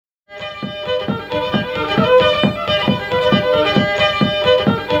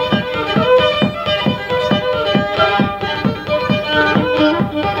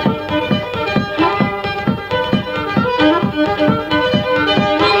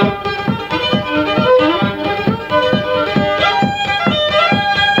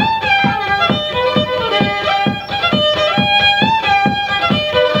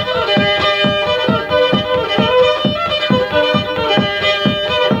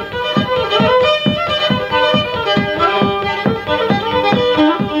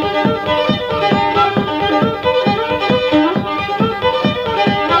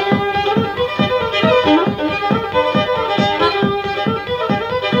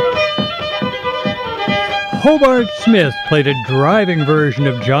Hobart Smith played a driving version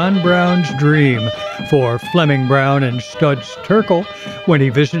of John Brown's Dream for Fleming Brown and Studs Terkel when he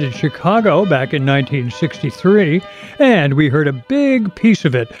visited Chicago back in 1963, and we heard a big piece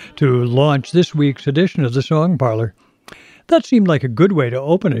of it to launch this week's edition of the Song Parlor. That seemed like a good way to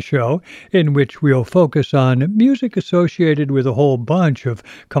open a show in which we'll focus on music associated with a whole bunch of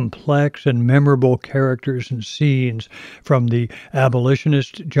complex and memorable characters and scenes, from the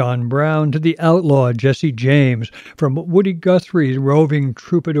abolitionist John Brown to the outlaw Jesse James, from Woody Guthrie's roving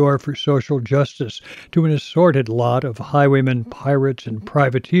troubadour for social justice to an assorted lot of highwaymen, pirates, and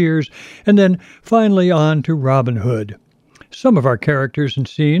privateers, and then finally on to Robin Hood. Some of our characters and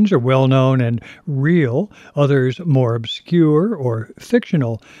scenes are well-known and real, others more obscure or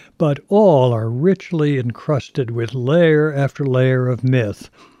fictional, but all are richly encrusted with layer after layer of myth.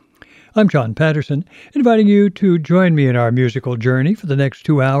 I'm John Patterson, inviting you to join me in our musical journey for the next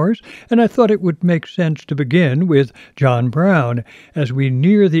 2 hours, and I thought it would make sense to begin with John Brown as we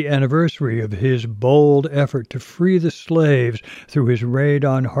near the anniversary of his bold effort to free the slaves through his raid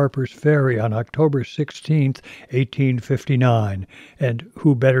on Harper's Ferry on October 16, 1859. And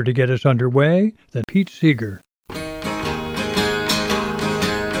who better to get us underway than Pete Seeger?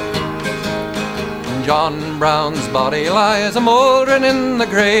 John Brown's body lies a-mouldering in the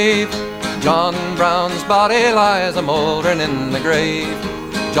grave. John Brown's body lies a-mouldering in the grave.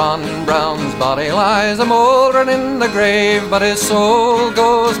 John Brown's body lies a-mouldering in the grave, but his soul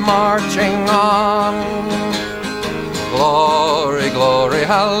goes marching on. Glory, glory,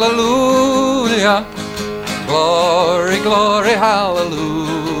 hallelujah. Glory, glory,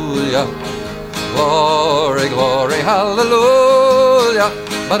 hallelujah. Glory, glory, hallelujah.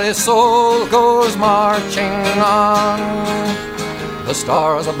 But his soul goes marching on. The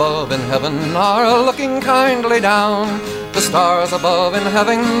stars above in heaven are looking kindly down. The stars above in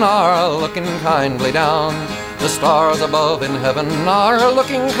heaven are looking kindly down. The stars above in heaven are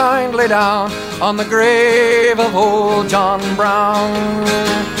looking kindly down on the grave of old John Brown.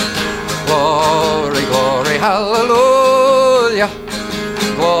 Glory, glory, hallelujah.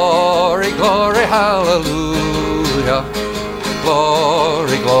 Glory, glory, hallelujah.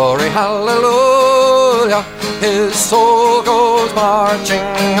 Glory, glory, hallelujah. His soul goes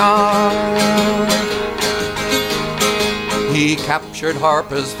marching on. He captured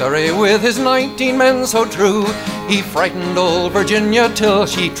Harper's Ferry with his 19 men so true. He frightened old Virginia till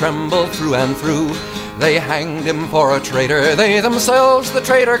she trembled through and through. They hanged him for a traitor, they themselves the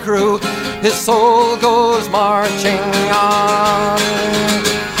traitor crew. His soul goes marching on.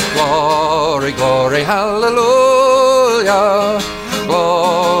 Glory, glory, hallelujah.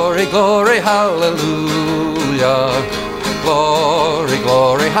 Glory, glory, hallelujah. Glory,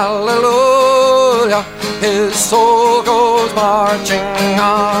 glory, hallelujah. His soul goes marching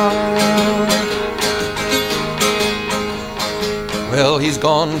on. Well, he's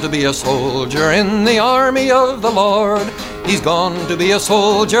gone to be a soldier in the army of the Lord. He's gone to be a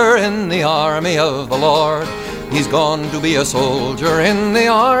soldier in the army of the Lord. He's gone to be a soldier in the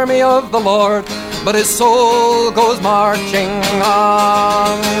army of the Lord, but his soul goes marching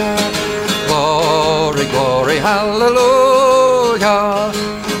on. Glory, glory, hallelujah.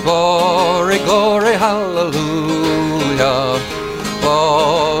 Glory, glory, hallelujah.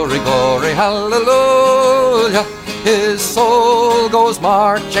 Glory, glory, hallelujah. His soul goes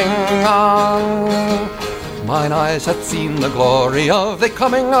marching on. Mine eyes hath seen the glory of the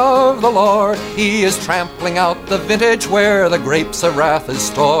coming of the Lord. He is trampling out the vintage where the grapes of wrath is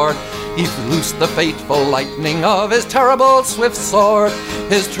stored. He's loosed the fateful lightning of his terrible swift sword.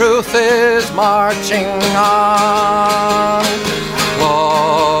 His truth is marching on.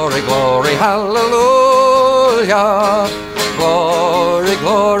 Glory, glory, hallelujah. Glory,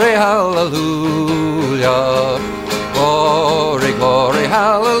 glory, hallelujah. Glory, glory,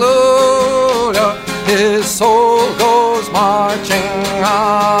 hallelujah. His soul goes marching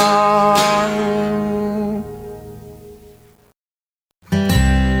on.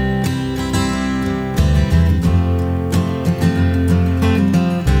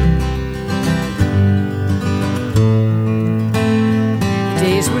 The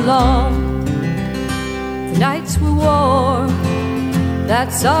days were long, the nights were warm.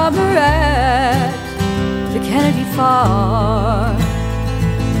 That summer at the Kennedy farm,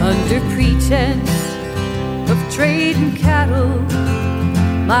 under pretense of trading cattle,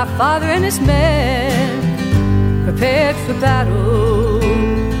 my father and his men prepared for battle.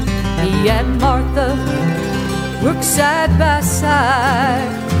 He and Martha worked side by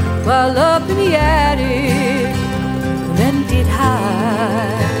side, while up in the attic the men did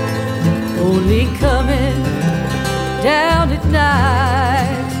hide, only coming down at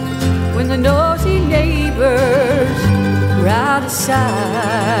night when the nosy neighbor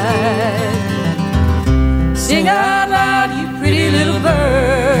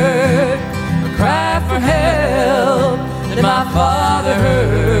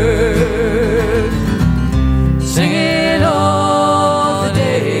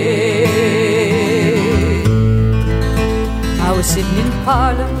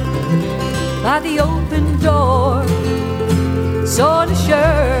parlor by the open door, sewing a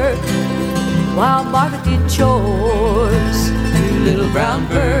shirt while Margaret did chores. Two little brown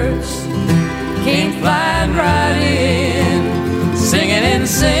birds came flying right in, singing and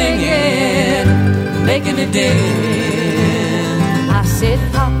singing, making a din. I said,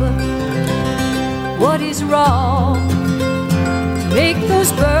 Papa, what is wrong to make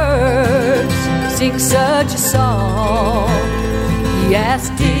those birds sing such a song? He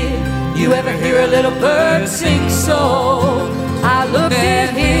asked, did you ever hear a little bird sing so? I looked at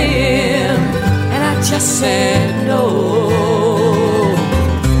him and I just said no.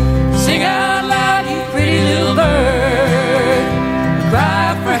 Sing out loud, you pretty little bird,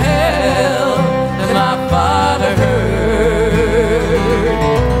 cry for help that my father heard.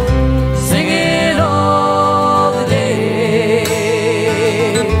 Sing it all the day.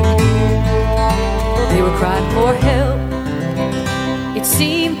 They were crying for help, it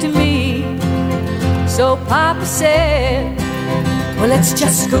seemed to me. So Papa said, well, let's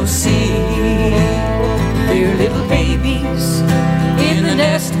just go see. They're little babies in the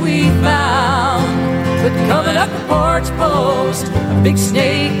nest we found, but coming up the porch post, a big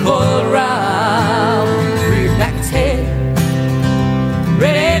snake coiled round. Reared back its head,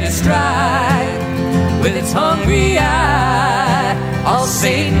 ready to strike, with its hungry eye all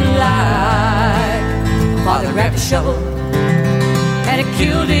Satan-like. Father grabbed a shovel and it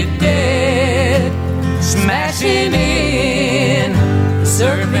killed it dead, smashing in the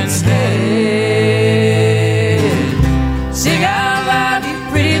serpent's head. Sing out loud, you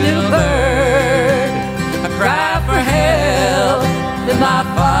pretty little bird, a cry for help that my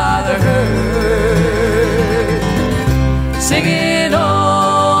father heard. Sing it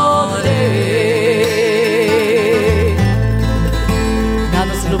all the day. Now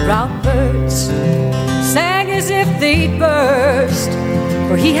those little brown birds sang as if they'd burst,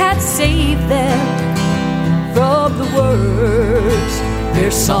 for he had saved them from the worst.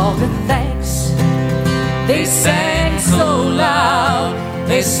 Their song of thanks they sang so loud,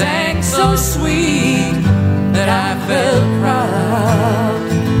 they sang so sweet, that I felt proud.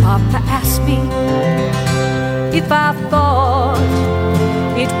 Papa asked me if I thought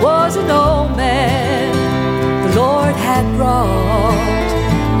it was an omen the Lord had brought.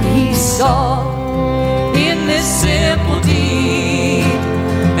 He saw in this simple deed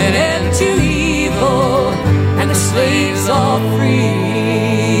an end to evil, and the slaves all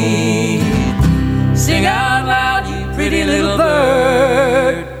free. Sing out loud, you pretty little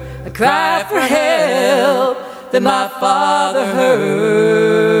bird, a cry for help that my father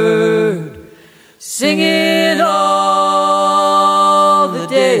heard. Sing it all the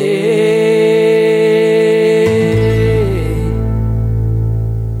day.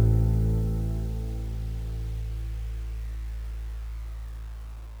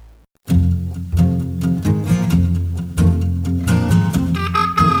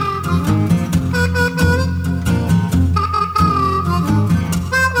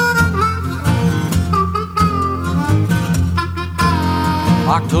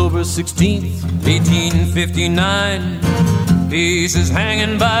 October 16th, 1859, pieces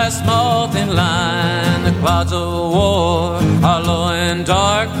hanging by a small thin line. The clouds of war are low and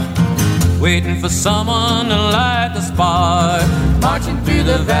dark, waiting for someone to light the spark. Marching through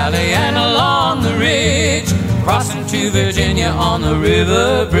the valley and along the ridge, crossing to Virginia on the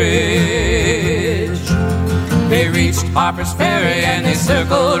river bridge. They reached Harper's Ferry and they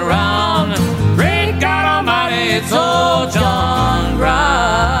circled around. Great God Almighty, it's old John Brown.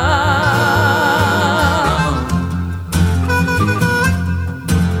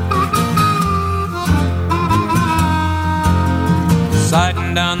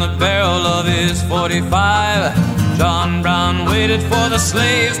 Sighting down the barrel of his 45, John Brown waited for the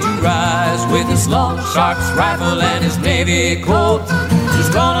slaves to rise. With his long, sharp rifle and his navy coat, he's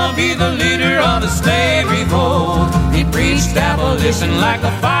gonna be the leader of the slave revolt. He preached abolition like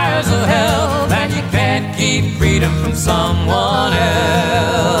the fires of hell, and you can't keep freedom from someone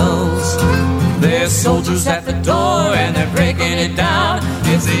else. There's soldiers at the door and they're breaking it down.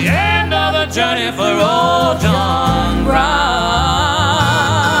 It's the end of the journey for old John Brown.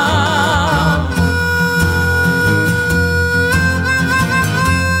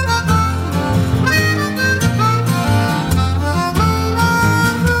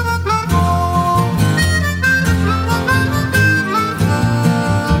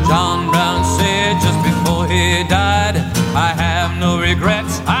 Died. I have no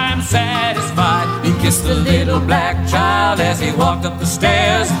regrets, I am satisfied. He kissed the little black child as he walked up the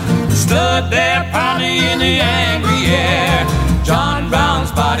stairs, stood there proudly in the angry air. John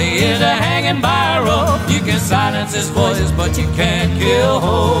Brown's body is a hanging by a rope. You can silence his voice, but you can't kill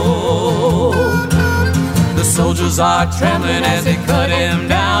hope. The soldiers are trembling as they cut him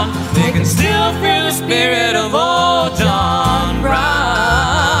down. They can still feel the spirit of old John Brown.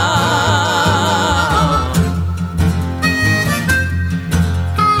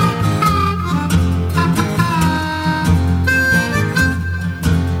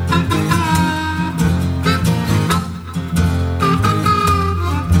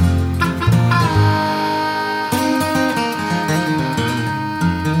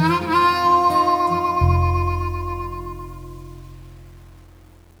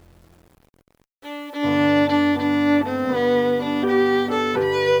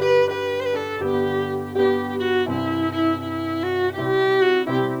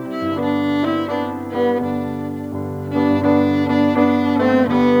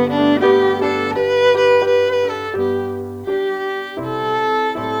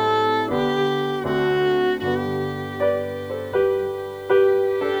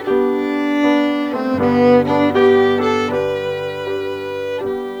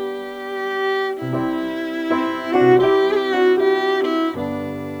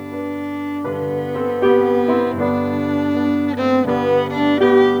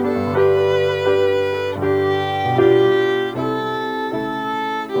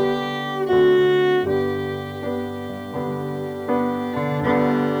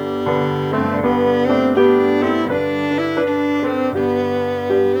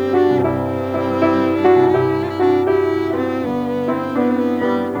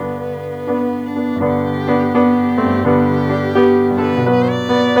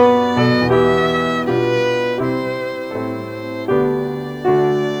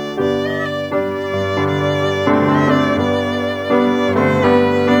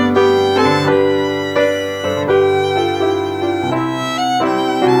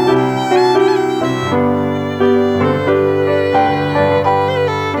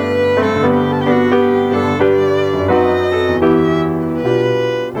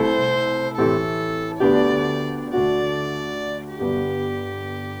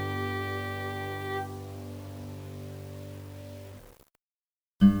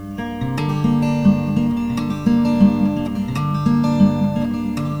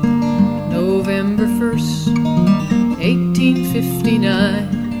 November 1st,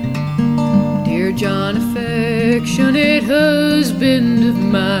 1859. Dear John, affectionate husband of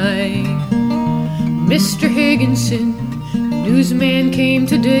mine, Mr. Higginson, newsman came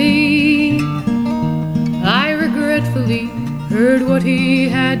today. I regretfully heard what he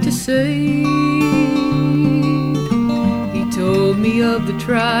had to say. He told me of the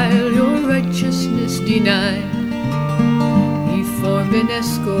trial your righteousness denied. He formed an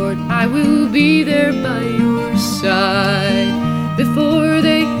escort, I will be there by your side. Before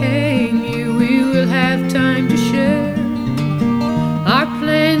they hang you, we will have time to share our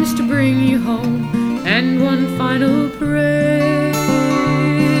plans to bring you home and one final prayer.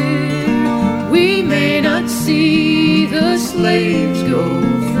 We may not see the slaves go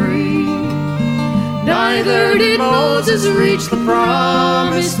free, neither did Moses reach the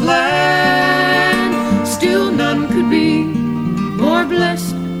promised land. Still none could be more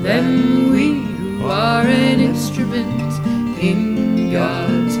blessed than we who are an instrument in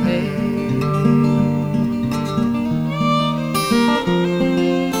God's hand.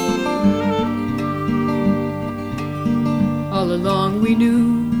 All along we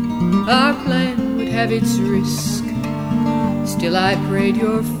knew our plan would have its risk. Still I prayed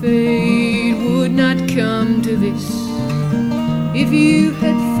your fate would not come to this. If you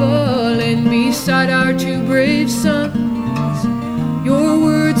had fallen beside our two brave sons, your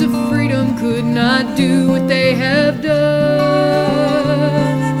words of freedom could not do what they have done.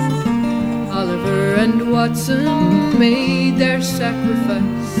 Oliver and Watson made their sacrifice.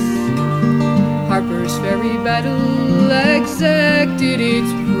 Harper's Ferry battle exacted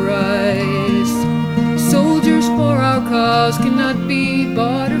its price. Soldiers for our cause cannot be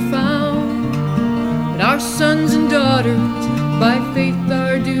bought or found, but our sons and daughters by faith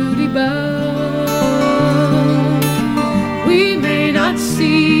are duty bound. We may not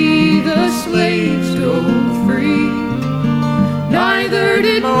see the slaves go free, neither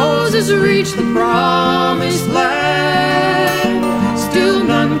did Moses reach the promised land. Still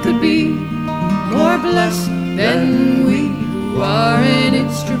none could be more blessed than we who are an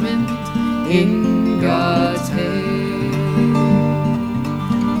instrument in God's hand.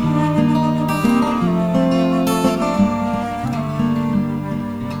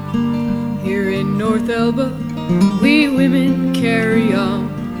 Here in North Elba, we women carry on.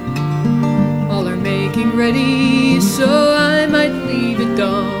 All are making ready, so I might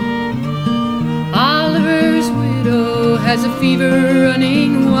has a fever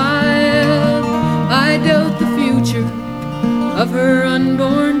running wild. I doubt the future of her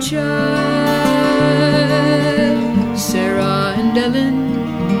unborn child. Sarah and Ellen,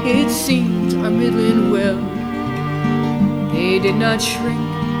 it seems, are middling well. They did not shrink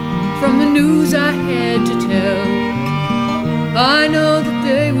from the news I had to tell. I know that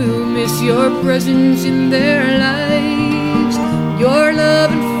they will miss your presence in their lives. Your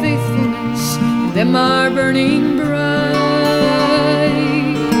love and faithfulness in them are burning bright.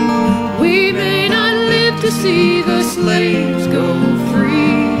 We may not live to see the slaves go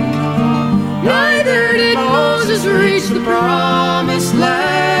free, neither did Moses reach the promised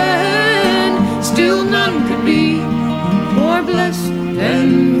land. Still none could be more blessed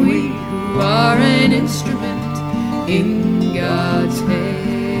than we who are an instrument in God's hand.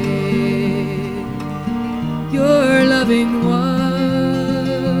 Your loving wife,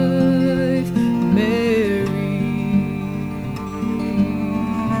 Mary.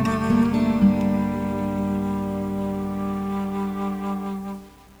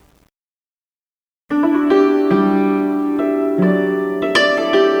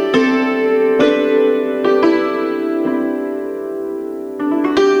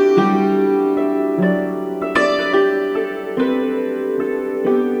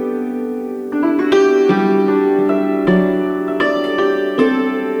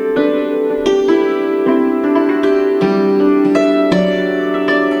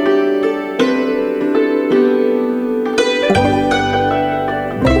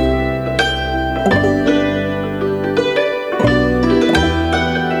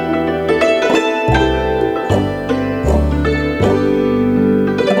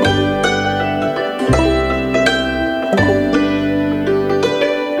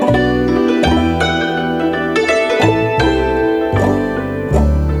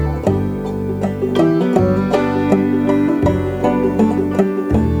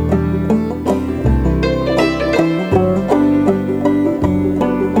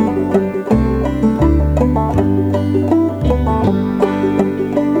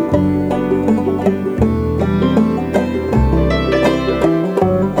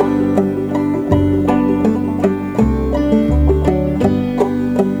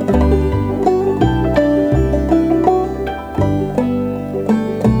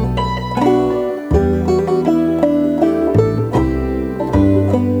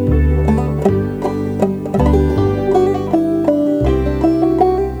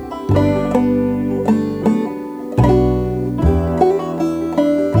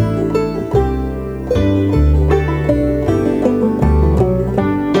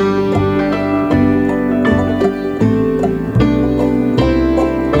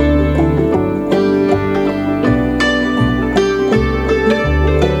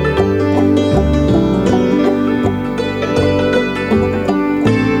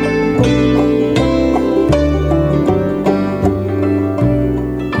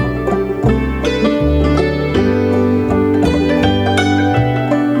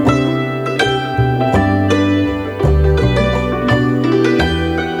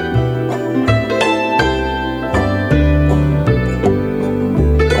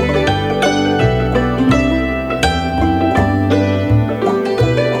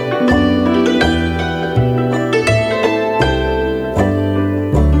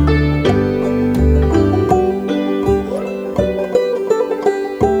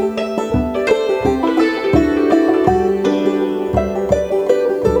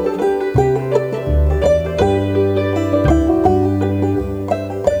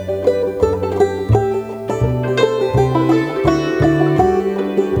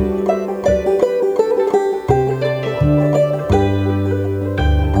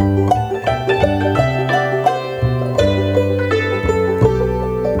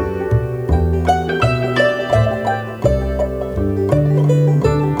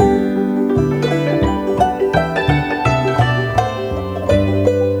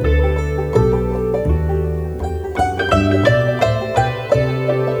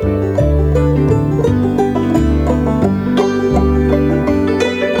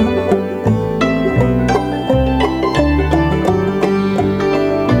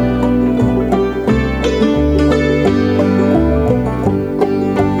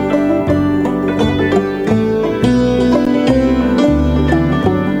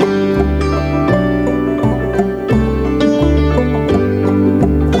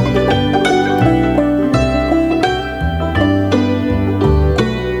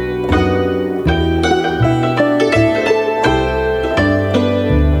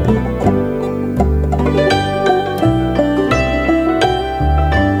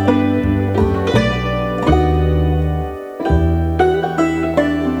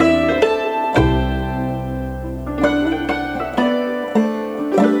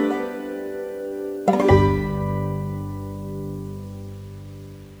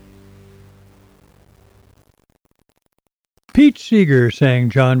 Pete Seeger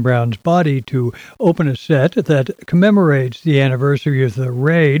sang John Brown's Body to open a set that commemorates the anniversary of the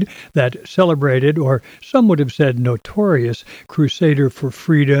raid that celebrated, or some would have said notorious, crusader for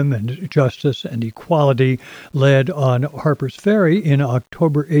freedom and justice and equality led on Harper's Ferry in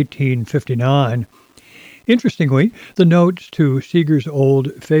October 1859. Interestingly, the notes to Seeger's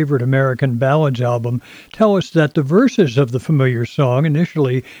old Favorite American Ballads album tell us that the verses of the familiar song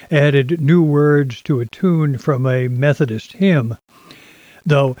initially added new words to a tune from a Methodist hymn.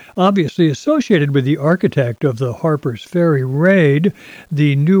 Though obviously associated with the architect of the Harper's Ferry raid,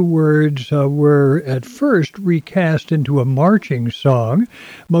 the new words were at first recast into a marching song,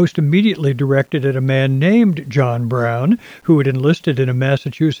 most immediately directed at a man named John Brown, who had enlisted in a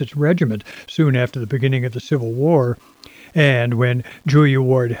Massachusetts regiment soon after the beginning of the Civil War. And when Julia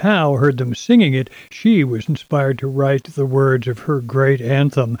Ward Howe heard them singing it, she was inspired to write the words of her great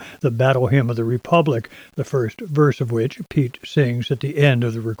anthem, the Battle Hymn of the Republic, the first verse of which Pete sings at the end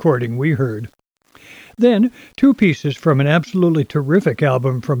of the recording we heard. Then, two pieces from an absolutely terrific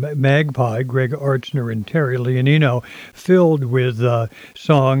album from Magpie, Greg Artzner and Terry Leonino, filled with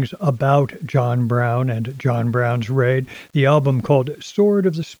songs about John Brown and John Brown's raid, the album called Sword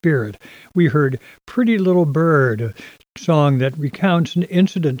of the Spirit. We heard Pretty Little Bird, song that recounts an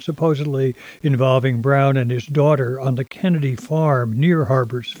incident supposedly involving Brown and his daughter on the Kennedy farm near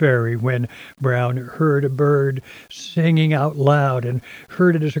Harper's Ferry when Brown heard a bird singing out loud and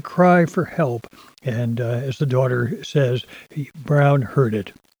heard it as a cry for help. And as the daughter says, Brown heard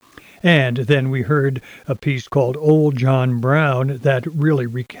it. And then we heard a piece called Old John Brown that really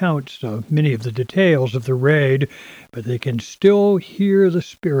recounts many of the details of the raid, but they can still hear the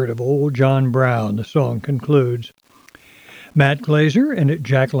spirit of Old John Brown, the song concludes. Matt Glazer and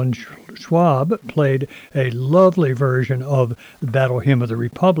Jacqueline Schwab played a lovely version of the Battle Hymn of the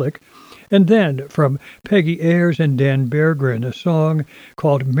Republic. And then, from Peggy Ayers and Dan Berggren, a song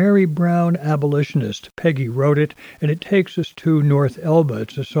called Mary Brown Abolitionist. Peggy wrote it, and it takes us to North Elba.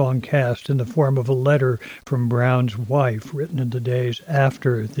 It's a song cast in the form of a letter from Brown's wife, written in the days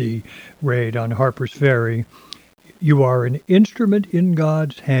after the raid on Harper's Ferry. You are an instrument in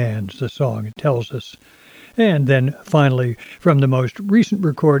God's hands, the song tells us. And then, finally, from the most recent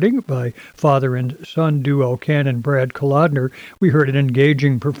recording by father and son duo Ken and Brad Kolodner, we heard an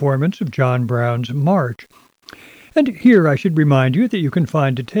engaging performance of John Brown's March. And here I should remind you that you can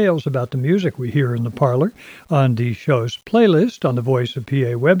find details about the music we hear in the parlor on the show's playlist on the Voice of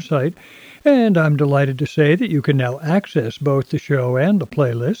PA website, and I'm delighted to say that you can now access both the show and the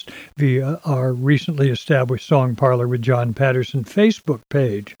playlist via our recently established Song Parlor with John Patterson Facebook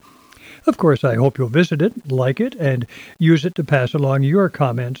page. Of course, I hope you'll visit it, like it, and use it to pass along your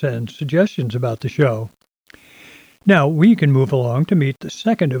comments and suggestions about the show. Now, we can move along to meet the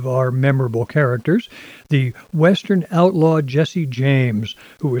second of our memorable characters, the Western outlaw Jesse James,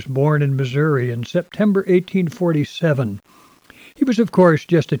 who was born in Missouri in September 1847. He was, of course,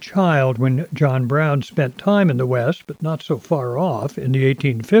 just a child when John Brown spent time in the West, but not so far off, in the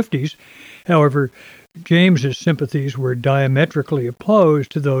 1850s. However, James's sympathies were diametrically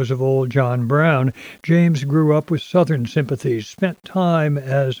opposed to those of old John Brown. James grew up with Southern sympathies, spent time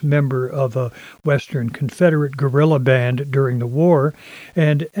as member of a Western Confederate guerrilla band during the war,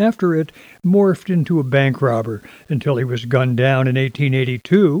 and after it morphed into a bank robber until he was gunned down in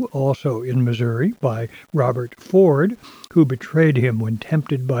 1882, also in Missouri, by Robert Ford, who betrayed him when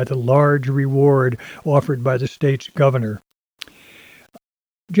tempted by the large reward offered by the state's governor.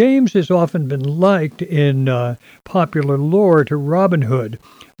 James has often been liked in popular lore to Robin Hood,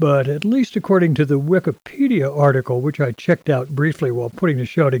 but at least according to the Wikipedia article, which I checked out briefly while putting the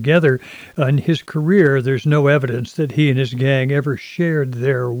show together, in his career there's no evidence that he and his gang ever shared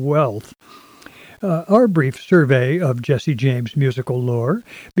their wealth. Our brief survey of Jesse James' musical lore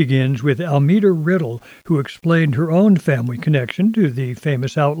begins with Almeda Riddle, who explained her own family connection to the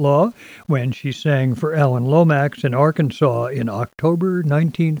famous outlaw when she sang for Alan Lomax in Arkansas in October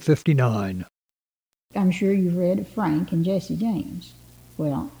 1959. I'm sure you've read of Frank and Jesse James.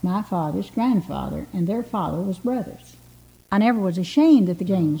 Well, my father's grandfather and their father was brothers. I never was ashamed that the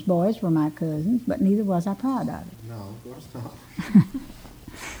James boys were my cousins, but neither was I proud of it. No, of course not.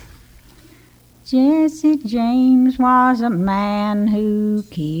 Jesse James was a man who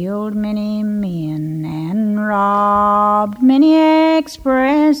killed many men and robbed many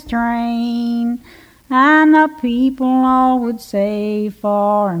express train. And the people all would say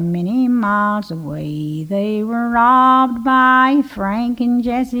for many miles away they were robbed by Frank and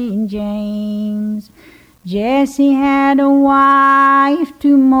Jesse James. Jesse had a wife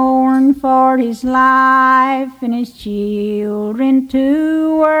to mourn for his life, and his children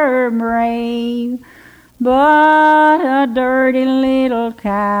too were brave. But a dirty little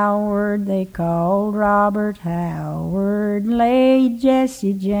coward they called Robert Howard laid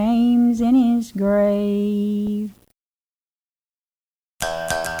Jesse James in his grave.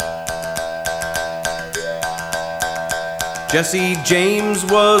 Jesse James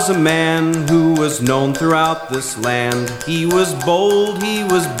was a man who was known throughout this land. He was bold, he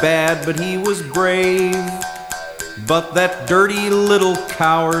was bad, but he was brave. But that dirty little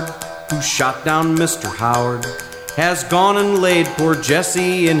coward who shot down Mr. Howard has gone and laid poor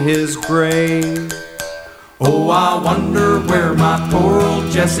Jesse in his grave. Oh, I wonder where my poor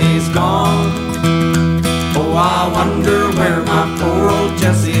old Jesse's gone. Oh, I wonder where my poor old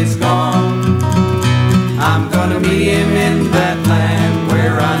Jesse's gone. I'm gonna meet him in that land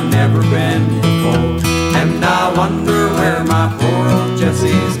where I never been before, and I wonder where my poor old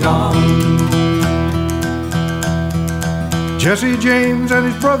Jesse's gone. Jesse James and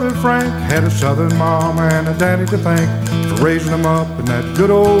his brother Frank had a southern mama and a daddy to thank for raising them up in that good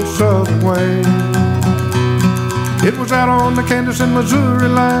old southern way. It was out on the Kansas and Missouri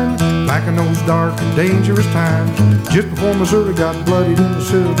line, back in those dark and dangerous times, just before Missouri got bloodied in the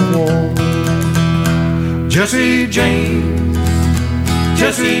Civil War. Jesse James,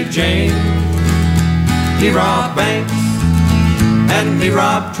 Jesse James, he robbed banks and he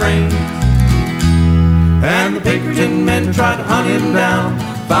robbed trains. And the Pinkerton men tried to hunt him down,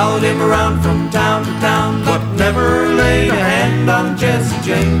 followed him around from town to town, but never laid a hand on Jesse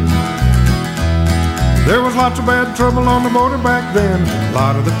James. There was lots of bad trouble on the border back then. A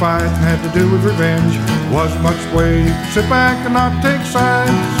lot of the fighting had to do with revenge. Wasn't much way you could sit back and not take sides.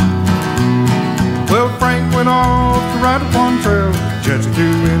 Well, Frank went off to ride a pawn trail. Jesse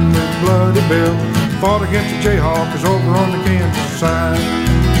threw in with bloody bill. Fought against the Jayhawkers over on the Kansas side.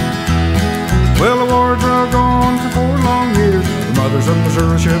 Well, the war drug on for 4 long years. The mothers of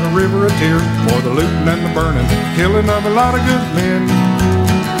Missouri shed a river of tears for the looting and the burning, killing of a lot of good men.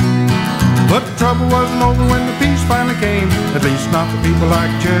 But the trouble wasn't over when the peace finally came. At least not the people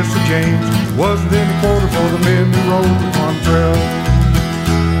like Jesse James. Wasn't any quarter for the men who rode the pawn trail.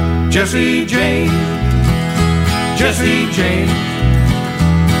 Jesse James, Jesse James,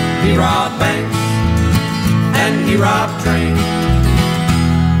 he robbed banks and he robbed trains.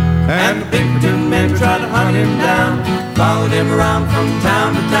 And the Pinkerton men tried to hunt him down, followed him around from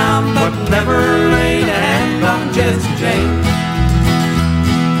town to town, but never laid a hand on Jesse James.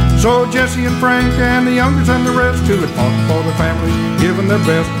 So Jesse and Frank and the youngers and the rest who had fought for their families, given their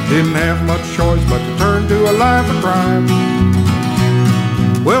best, didn't have much choice but to turn to a life of crime.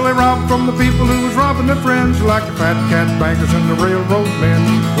 Well, they robbed from the people who was robbing their friends, like the fat cat bankers and the railroad men.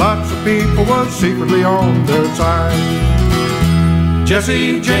 Lots of people was secretly on their side.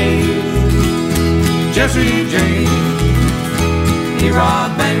 Jesse James, Jesse James, he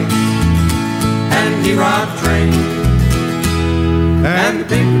robbed banks and he robbed trains. And the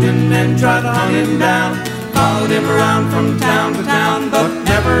Pinkerton men tried to hunt him down, followed him around from town to town, but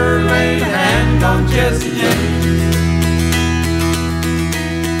never laid a hand on Jesse James.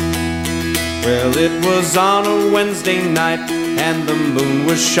 Well, it was on a Wednesday night, and the moon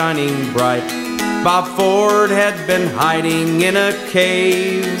was shining bright. Bob Ford had been hiding in a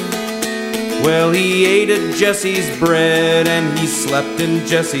cave. Well, he ate at Jesse's bread, and he slept in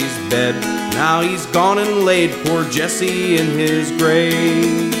Jesse's bed. Now he's gone and laid poor Jesse in his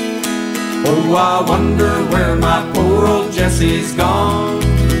grave. Oh, I wonder where my poor old Jesse's gone.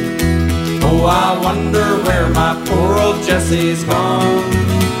 Oh, I wonder where my poor old Jesse's gone.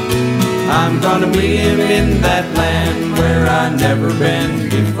 I'm gonna meet him in that land where I never been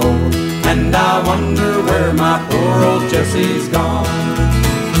before, and I wonder where my poor old Jesse's gone.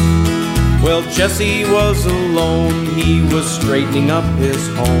 Well, Jesse was alone, he was straightening up his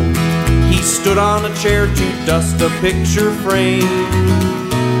home. He stood on a chair to dust a picture frame,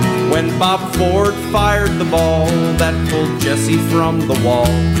 when Bob Ford fired the ball that pulled Jesse from the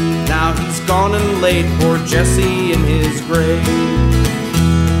wall. Now he's gone and laid poor Jesse in his grave.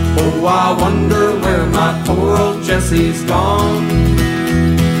 Oh, I wonder where my poor old Jesse's gone.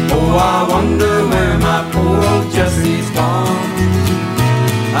 Oh, I wonder where my poor old Jesse's gone.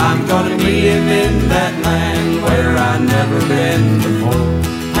 I'm gonna meet him in that land where I never been before,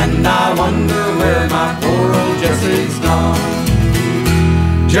 and I wonder where my poor old Jesse's gone.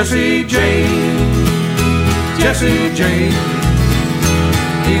 Jesse James, Jesse James,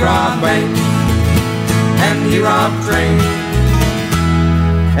 he robbed banks and he robbed trains.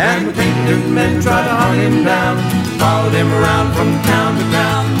 And the Pinkerton men tried to hunt him down, followed him around from town to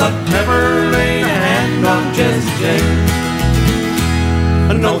town, but never laid a hand on Jesse James.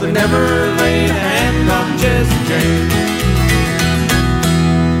 No, they never laid a hand on Jesse James.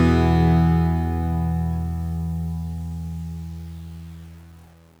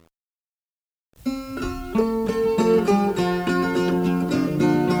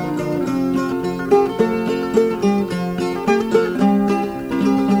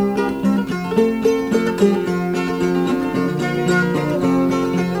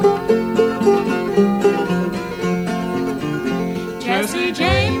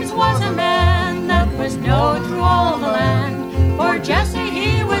 James was a man that was known through all the land. For Jesse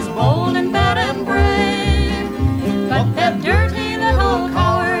he was bold and bad and brave. But that dirty little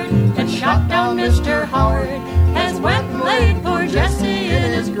coward that shot down Mr. Howard has went and laid poor Jesse in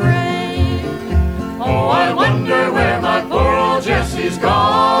his grave. Oh, I wonder where my poor old Jesse's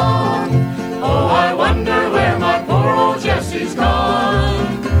gone. Oh, I wonder where my poor old Jesse's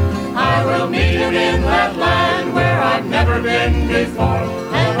gone. I will meet him in that land where I've never been before,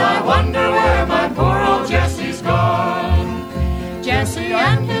 and I wonder where my poor old Jesse's gone. Jesse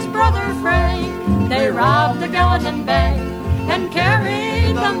and his brother Frank, they robbed the Gallatin Bank and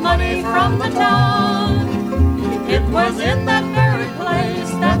carried the money from the town. It was in that very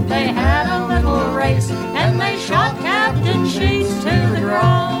place that they had a little race, and they shot Captain Sheets to the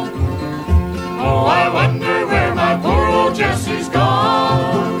ground. Oh, I wonder where my poor old Jesse's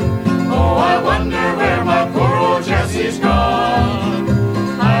gone. Oh, I wonder where my poor old Jesse's gone.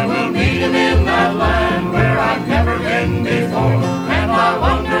 I will meet him in that land where I've never been before, and I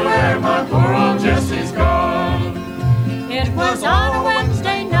wonder where my poor old Jesse's gone. It was on a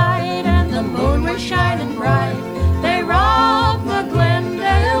Wednesday night and the moon was shining bright. They robbed the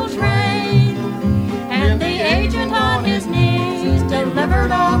Glendale train, and the agent on his knees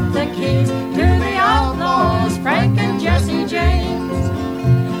delivered off the keys to the outlaws Frank and Jesse James.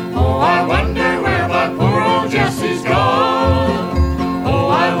 Oh, I wonder where my poor old Jesse's gone. Oh,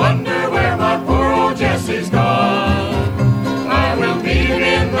 I wonder where my poor old Jesse's gone. I will meet him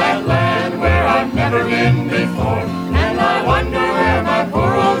in that land where I've never been before, and I wonder where my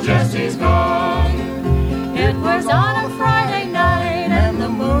poor old Jesse's gone. It was on a Friday night and the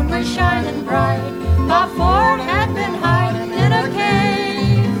moon was shining bright. Bob Ford had been hiding in a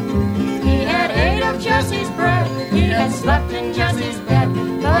cave. He had ate of Jesse's bread, he had slept in Jesse's bed,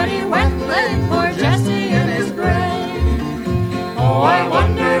 but he went and laid poor Jesse in his grave. Oh, I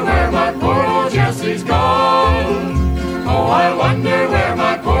wonder where my poor old Jesse's gone. Oh, I wonder where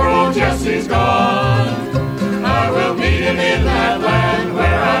my poor old Jesse's gone. I will meet him in that land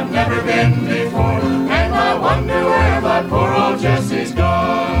where I've never been before, and I wonder where my poor old Jesse's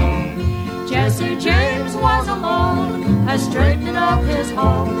gone. Jesse James was alone, straightening up his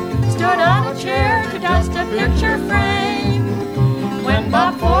home, stood on a chair to dust a picture frame, when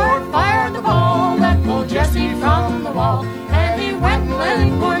Bob Ford fired the ball that pulled Jesse from the wall, and he went and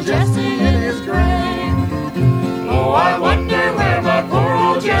laid poor Jesse in his grave. Oh, I wonder where my poor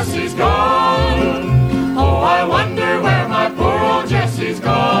old Jesse's gone. Oh, I wonder where my poor old Jesse's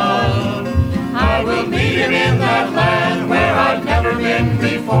gone. I will meet him in that land where I've never been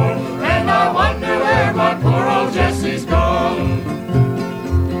before, and I wonder where my poor old Jesse's gone.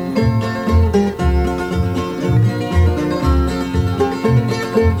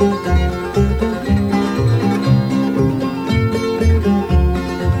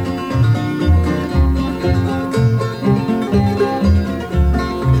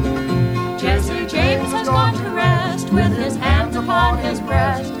 Jesse James has gone to rest with his hands upon his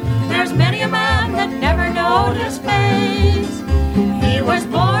breast. There's many a man that never knowed his face. He was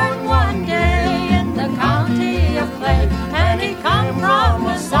born one day in the county of Clay, and he come from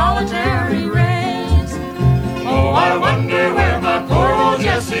a solitary race. Oh, I wonder where my poor old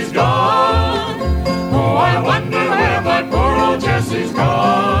Jesse's gone. Oh, I wonder where my poor old Jesse's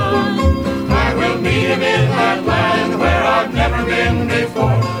gone. I will meet him in that land where I've never been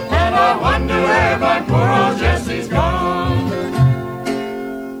before, and I wonder where my poor old Jesse's gone.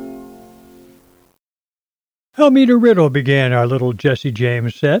 Elmina Riddle began our little Jesse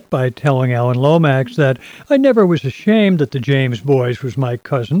James set by telling Alan Lomax that I never was ashamed that the James boys was my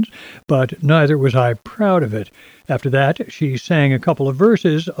cousins, but neither was I proud of it. After that, she sang a couple of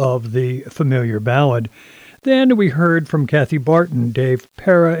verses of the familiar ballad. Then we heard from Kathy Barton, Dave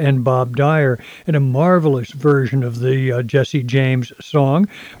Para, and Bob Dyer in a marvelous version of the Jesse James song,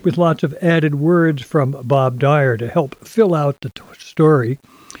 with lots of added words from Bob Dyer to help fill out the story.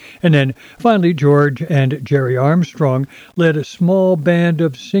 And then finally George and Jerry Armstrong led a small band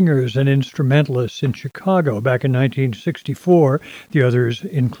of singers and instrumentalists in Chicago back in 1964. The others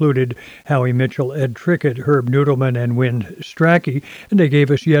included Howie Mitchell, Ed Trickett, Herb Noodleman, and Win Strachey, and they gave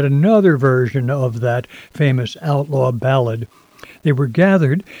us yet another version of that famous outlaw ballad. They were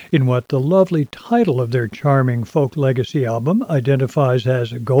gathered in what the lovely title of their charming folk legacy album identifies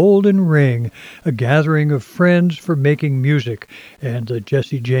as a Golden Ring, a gathering of friends for making music, and the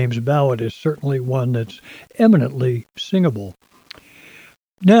Jesse James ballad is certainly one that's eminently singable.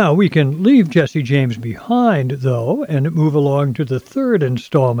 Now we can leave Jesse James behind, though, and move along to the third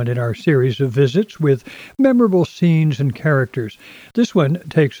installment in our series of visits with memorable scenes and characters. This one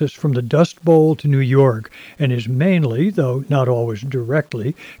takes us from the Dust Bowl to New York and is mainly, though not always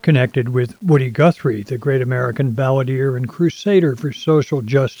directly, connected with Woody Guthrie, the great American balladeer and crusader for social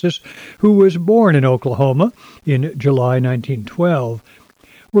justice, who was born in Oklahoma in July 1912.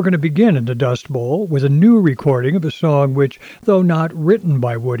 We're going to begin in the Dust Bowl with a new recording of a song which, though not written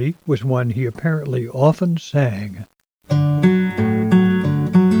by Woody, was one he apparently often sang.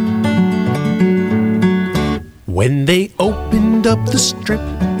 When they opened up the strip,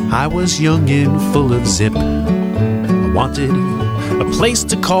 I was young and full of zip. I wanted a place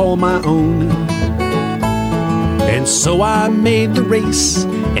to call my own, and so I made the race,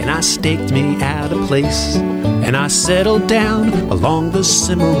 and I staked me out a place, and I settled down along the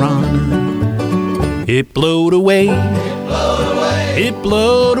Cimarron. It blowed away, it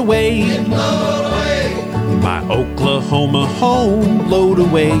blowed away, my Oklahoma home blowed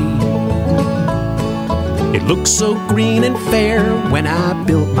away. It looked so green and fair when I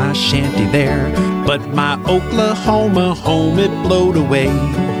built my shanty there, but my Oklahoma home, it blowed away.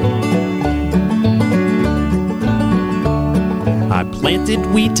 I planted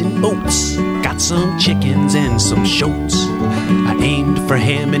wheat and oats, got some chickens and some shoats. I aimed for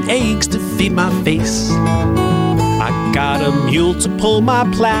ham and eggs to feed my face. I got a mule to pull my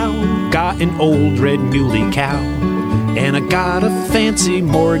plow, got an old red muley cow, and I got a fancy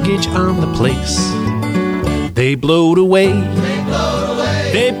mortgage on the place. They blowed away, they blowed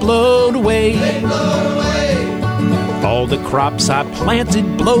away, they blowed away, they blowed away. All the crops I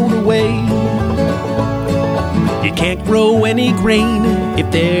planted blowed away. You can't grow any grain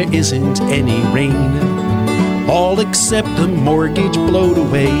if there isn't any rain, all except the mortgage blowed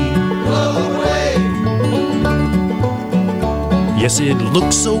away. Blowed away. Yes, it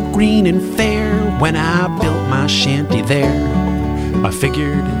looked so green and fair when I built my shanty there. I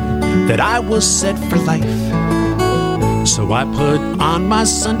figured that I was set for life, so I put on my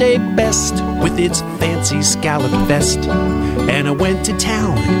Sunday best with its fancy scallop vest, and I went to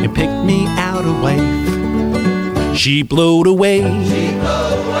town and picked me out a wife. She blowed away, she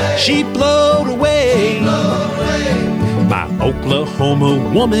blowed away, she blowed away, she blowed away. My Oklahoma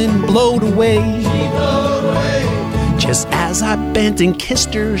woman blowed away, she blowed away. Just as I bent and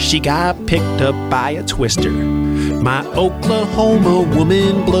kissed her, she got picked up by a twister. My Oklahoma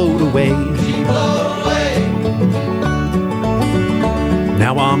woman blowed away, she blowed away.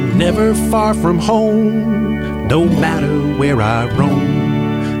 Now I'm never far from home, no matter where I roam,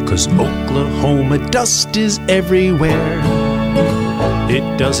 'cause Oklahoma dust is everywhere. It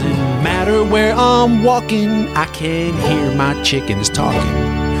doesn't matter where I'm walking, I can hear my chickens talking,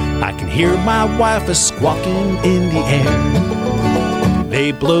 I can hear my wife a squawking in the air.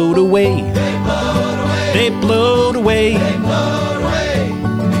 They blowed away, they blowed away, they blowed away, they blowed away.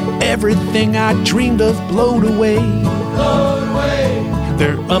 Everything I dreamed of blowed away, blowed away.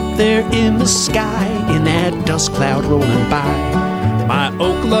 They're up there in the sky, in that dust cloud rolling by. My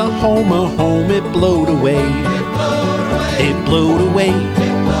Oklahoma home, it blowed away, it blowed away, it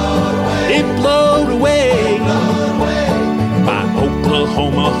blowed away, it blowed away. My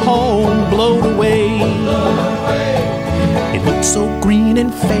Oklahoma home blowed away. It looked so green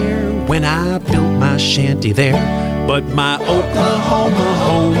and fair when I built my shanty there, but my Oklahoma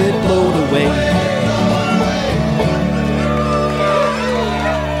home, it blowed away.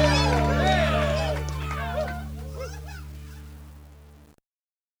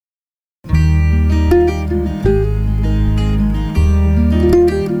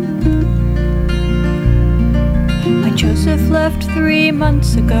 Joseph left 3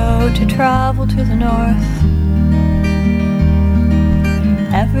 months ago to travel to the north.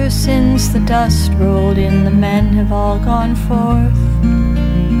 Ever since the dust rolled in, the men have all gone forth.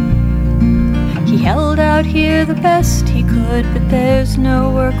 He held out here the best he could, but there's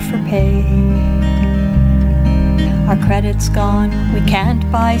no work for pay. Our credit's gone, we can't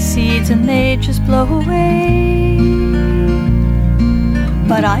buy seeds and they just blow away.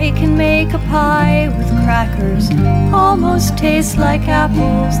 But I can make a pie with crackers, almost tastes like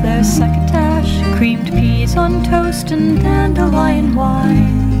apples. There's succotash, creamed peas on toast, and dandelion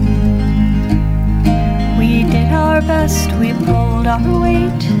wine. We did our best, we pulled our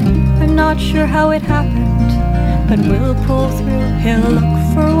weight. I'm not sure how it happened, but we'll pull through. He'll look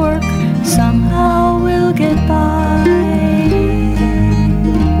for work, somehow we'll get by.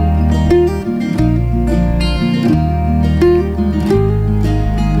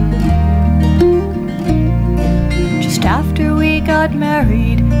 After we got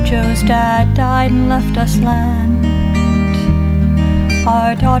married, Joe's dad died and left us land.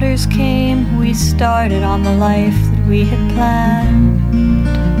 Our daughters came, we started on the life that we had planned.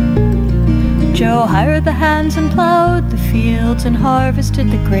 Joe hired the hands and plowed the fields and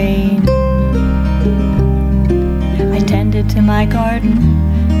harvested the grain. I tended to my garden,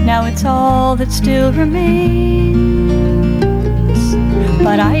 now it's all that still remains.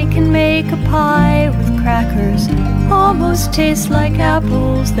 But I can make a pie with crackers, almost tastes like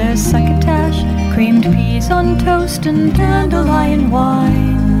apples. There's succotash, creamed peas on toast, and dandelion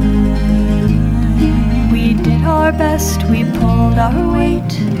wine. We did our best, we pulled our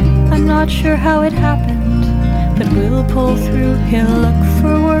weight. I'm not sure how it happened, but we'll pull through. He'll look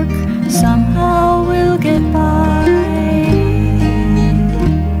for work, somehow we'll get by.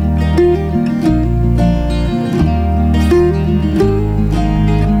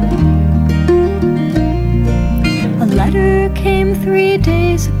 A letter came 3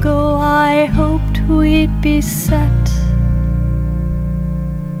 days ago, I hoped we'd be set.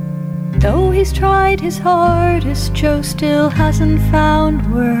 Though he's tried his hardest, Joe still hasn't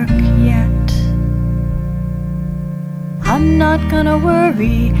found work yet. I'm not gonna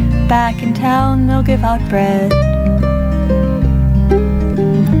worry, back in town they'll give out bread.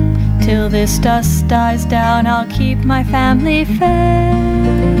 Till this dust dies down, I'll keep my family fed.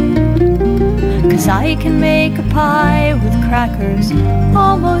 'Cause I can make a pie with crackers,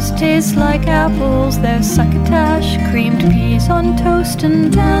 almost tastes like apples. There's succotash, creamed peas on toast,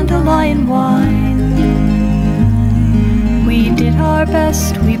 and dandelion wine. We did our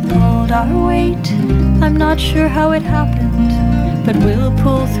best, we pulled our weight. I'm not sure how it happened, but we'll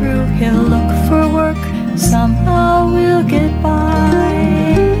pull through. He'll look for work, somehow we'll get by.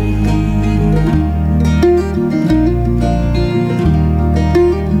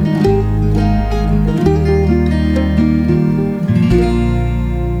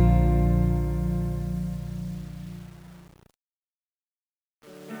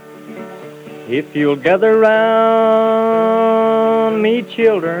 If you'll gather round me,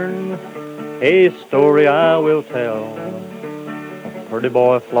 children, a story I will tell. A pretty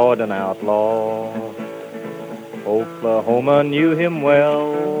boy Floyd, an outlaw, Oklahoma knew him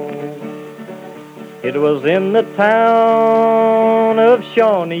well. It was in the town of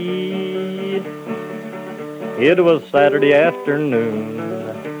Shawnee. It was Saturday afternoon.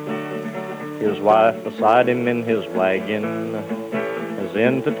 His wife beside him in his wagon. As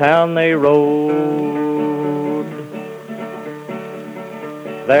into town they rode.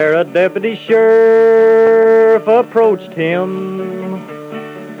 There a deputy sheriff approached him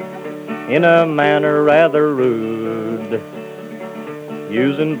in a manner rather rude,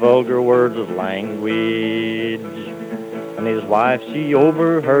 using vulgar words of language, and his wife she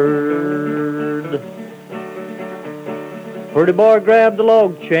overheard. Pretty boy grabbed the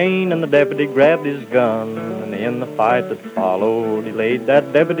log chain and the deputy grabbed his gun, and in the fight that followed he laid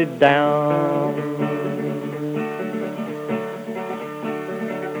that deputy down.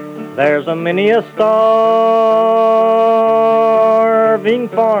 There's a many a starving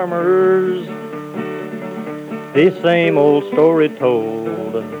farmers, the same old story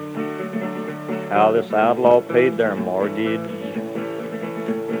told, how this outlaw paid their mortgage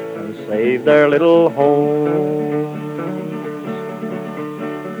and saved their little homes.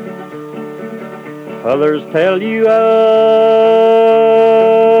 Others tell you of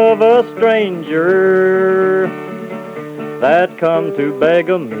a stranger that come to beg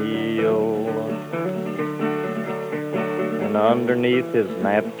a meal, and underneath his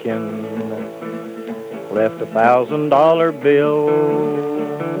napkin left $1,000 bill.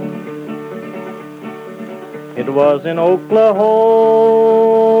 It was in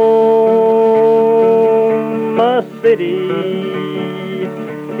Oklahoma City.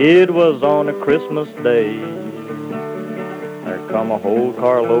 It was on a Christmas day. There come a whole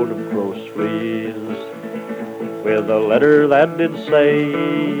carload of groceries with a letter that did say,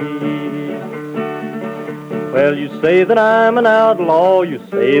 well, you say that I'm an outlaw, you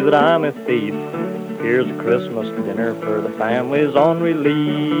say that I'm a thief. Here's a Christmas dinner for the families on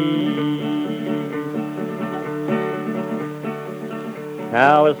relief.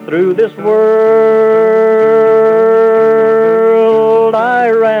 Now as through this world I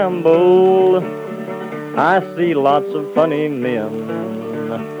ramble, I see lots of funny men.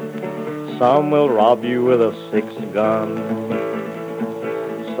 Some will rob you with a 6-gun,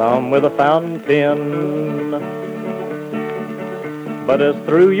 some with a fountain pen. But as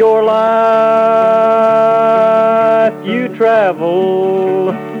through your life you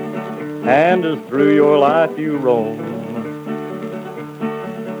travel, and as through your life you roam,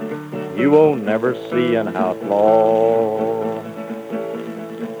 you won't never see an outlaw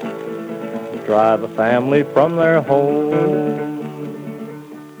drive a family from their home.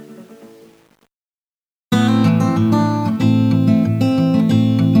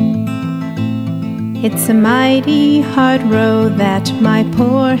 It's a mighty hard road that my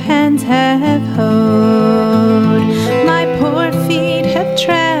poor hands have hoed. My poor feet have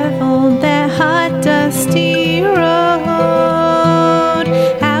traveled that hot, dusty road.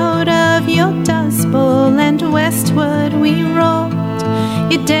 Out of your Dust Bowl and westward we rolled.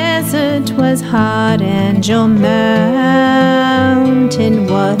 Your desert was hot and your mountain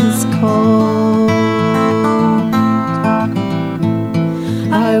was cold.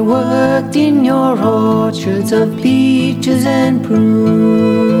 I worked in your orchards of peaches and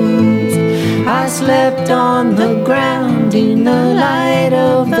prunes. I slept on the ground in the light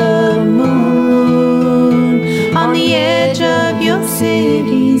of the moon. On the edge of your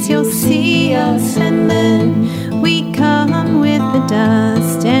cities you'll see us, and then we come with the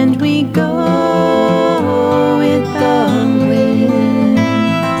dust and we go with the wind.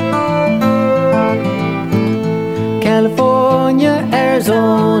 California,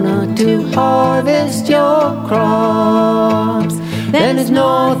 Arizona to harvest your crops. Then it's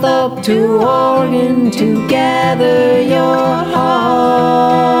north up to Oregon to gather your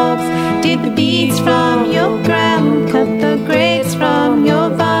hops. Dig the beets from your ground, cut the grapes from your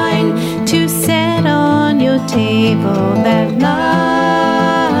vine to set on your table that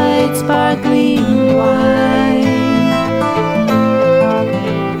light sparkling wine.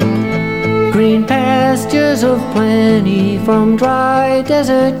 Green pastures of plenty from dry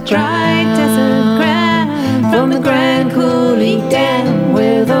desert ground, from the Grand Coulee Dam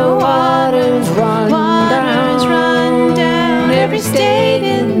where the waters run down. Every state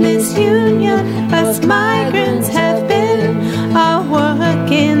in this union us migrants have been. Our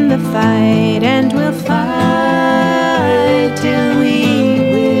work in the fight, and we'll fight till we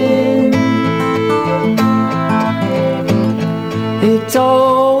win. It's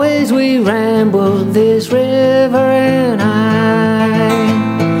always we ramble this river and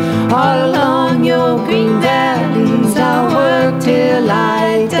all along your green valleys I'll work till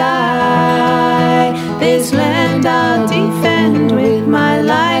I die. This land I'll defend with my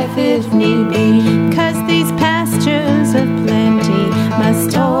life if need be, 'cause these pastures of plenty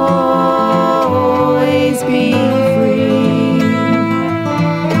must always be free.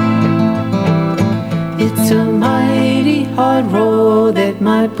 It's a mighty hard road that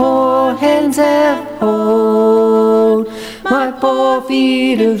my poor hands have hoed. My poor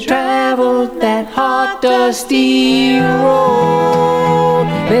feet have traveled that hot, dusty road.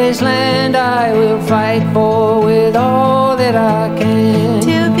 This land I will fight for with all that I can,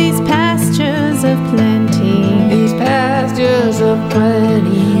 till these pastures of plenty, these pastures of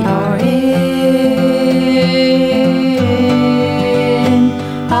plenty are in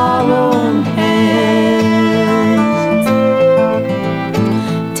our own hands.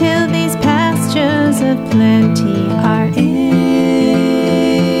 Till these pastures of plenty are in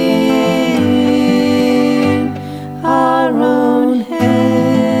our own hands.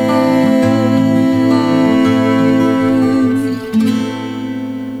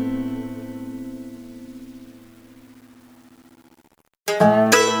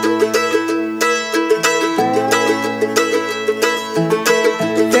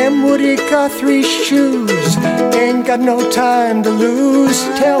 Them Woody Guthrie shoes ain't got no time to lose.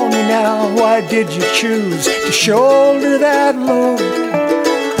 Tell me now, why did you choose to shoulder that load?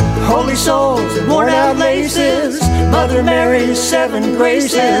 Holy souls and worn out laces, Mother Mary's 7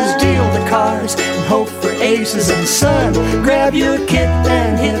 graces. Deal the cards and hope for aces. And son, grab your kit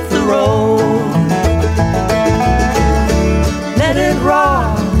and hit the road. Let it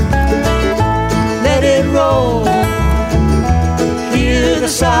rock, let it roll. Hear the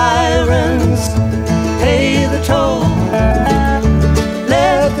sirens, pay the toll.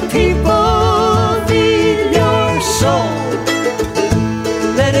 Let the people feed your soul.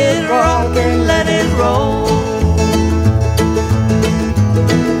 Let it rock and let it roll.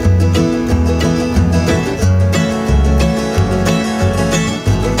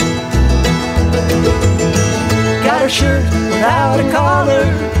 Got a shirt without a collar,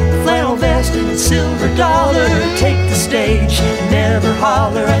 flannel vest and silver dollar. Take the stage and never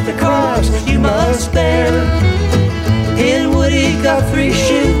holler at the cross you must bear. In Woody Guthrie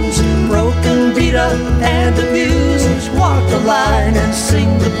shoes, broken, beat up and abused, walk the line and sing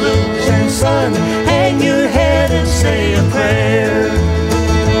the blues. And son, hang your head and say a prayer.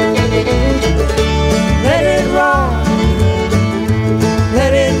 Let it rock,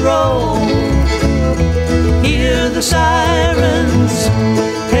 let it roll. Hear the sirens,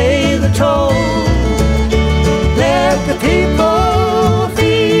 pay the toll. Let the people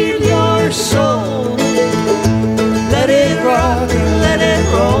feed your soul. Let it rock and let it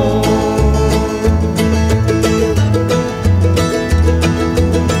roll.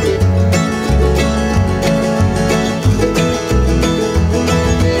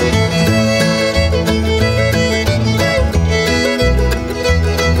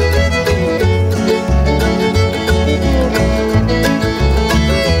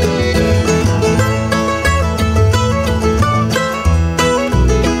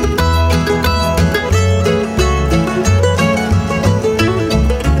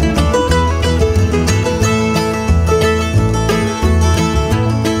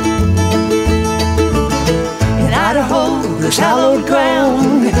 hallowed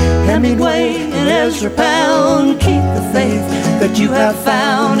ground. Hemingway and Ezra Pound, keep the faith that you have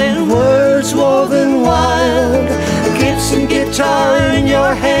found in words woven wild. A Gibson guitar in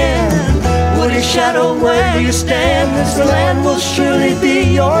your hand, woody shadow where you stand. This land will surely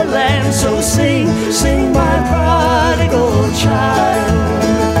be your land. So sing, sing my prodigal child.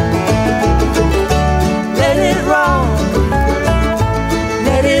 Let it roll,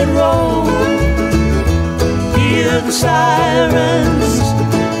 let it roll. Hear the sirens,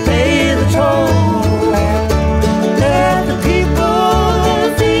 pay the toll. Let the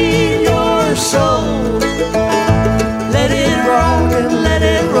people feed your soul. Let it rock and let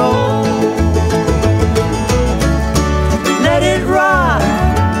it roll. Let it rock,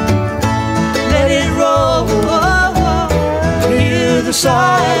 let it roll. Hear the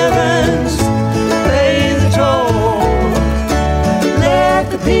sirens, pay the toll.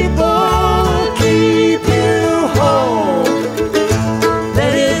 Let the people keep you whole.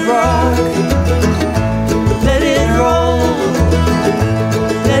 Let it rock, let it roll.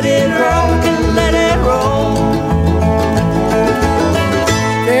 Let it rock and let it roll.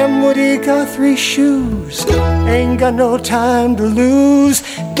 Them Woody Guthrie shoes ain't got no time to lose.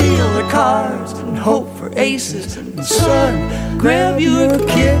 Deal the cards and hope for aces. And son, grab your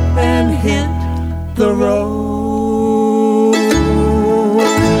kit and hit the road.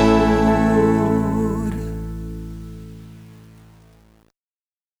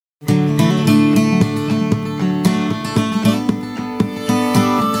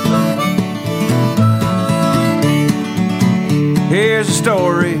 Here's a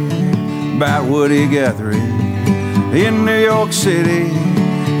story about Woody Guthrie in New York City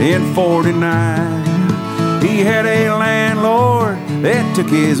in '49. He had a landlord that took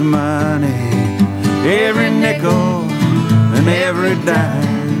his money, every nickel and every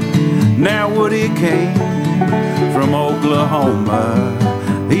dime. Now Woody came from Oklahoma.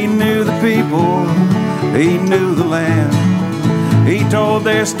 He knew the people, he knew the land. He told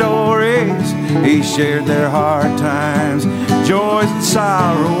their stories, he shared their hard times, joys and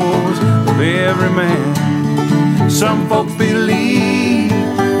sorrows of every man. Some folks believe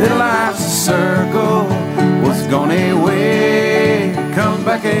that life's a circle, what's gone away comes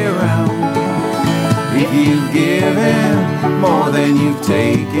back around. If you've given more than you've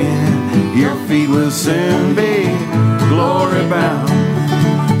taken, your feet will soon be glory bound.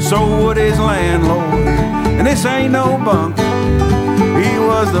 So Woody's landlord, and this ain't no bunk, he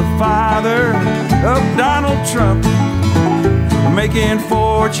was the father of Donald Trump, making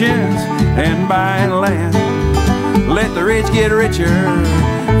fortunes and buying land. Let the rich get richer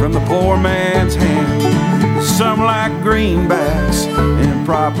from the poor man's hand. Some like greenbacks and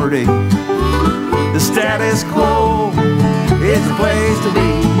property. The status quo is the place to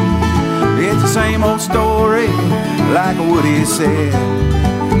be. It's the same old story, like Woody said.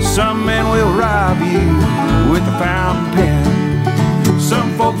 Some men will rob you with a fountain pen.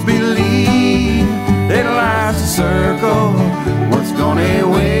 Some folks believe that life's a circle, what's gone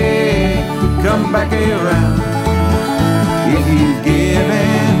away come back around. If you've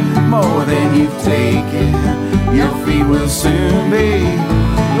given more than you've taken, your feet will soon be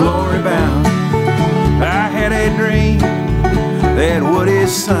glory bound. I had a dream that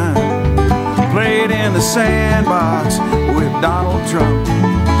Woody's son played in the sandbox with Donald Trump.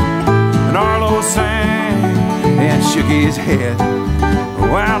 And Arlo sang and shook his head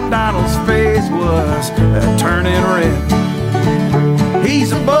while Donald's face was turning red.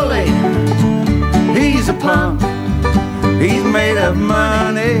 He's a bully, he's a punk, he's made of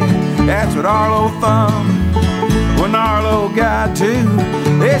money, that's what Arlo thumb. When Arlo got to,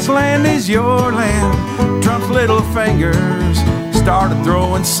 this land is your land, Trump's little fingers started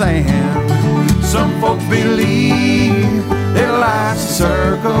throwing sand. Some folks believe that life's a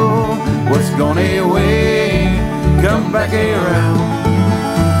circle, what's gone away come back around.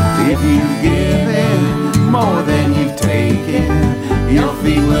 If you've given more than you've taken, your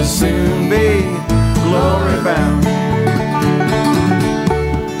feet will soon be glory bound.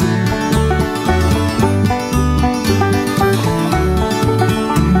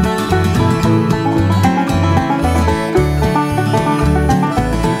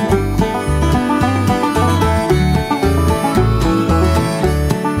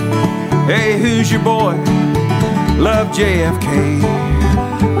 Hey, who's your boy? Loved JFK.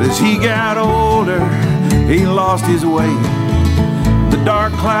 As he got older, he lost his way. The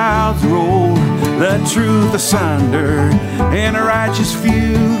dark clouds rolled, the truth asunder, and a righteous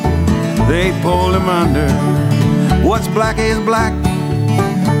few, they pulled him under. What's black is black,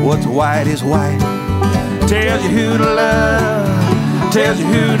 what's white is white. Tells you who to love, tells you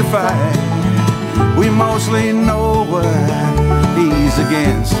who to fight. we mostly know what he's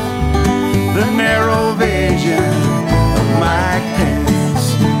against. The narrow vision of Mike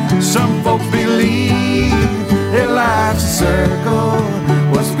Pence. Some folks believe that life's a circle.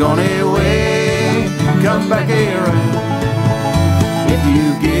 What's gonna away, come back around. If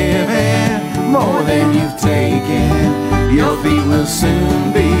you give in more than you've taken, your feet will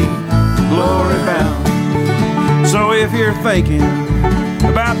soon be glory bound. So if you're thinking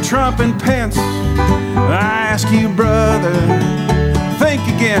about Trump and Pence, I ask you, brother, think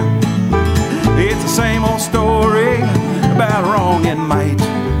again. It's the same old story about wrong and might,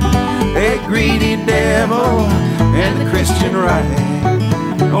 a greedy devil and the Christian right.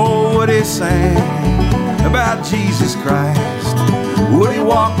 Oh, what is saying about Jesus Christ? Would he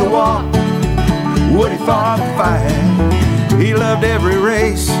walk the walk? Would he fight the fight? He loved every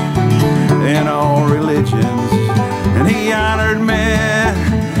race and all religions, and he honored men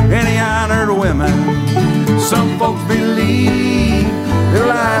and he honored women. Some folks believe their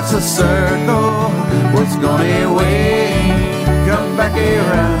life's a circle. What's gonna away, come back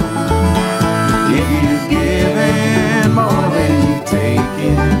around. If you've given more than you've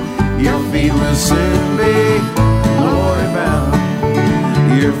taken, your feet will soon be glory bound.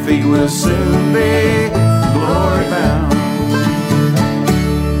 Your feet will soon be glory bound.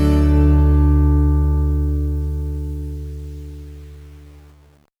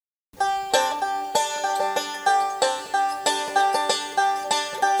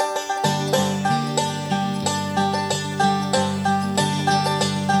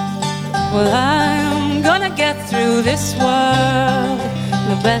 Well, I'm gonna get through this world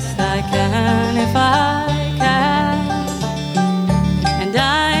the best I can if I can. And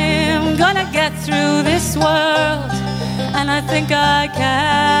I'm gonna get through this world, and I think I can.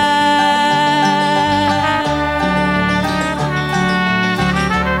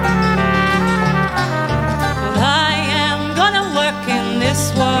 Well, I am gonna work in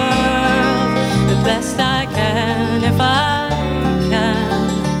this world the best I can if I can.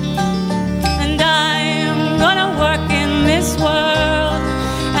 This world,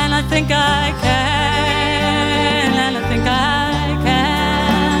 and I think I can, and I think I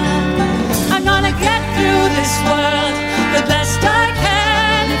can. I'm gonna get through this world the best I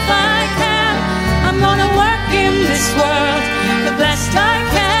can if I can. I'm gonna work in this world the best I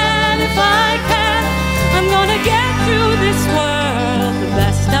can if I can. I'm gonna get through this world the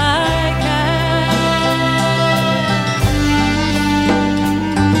best I can.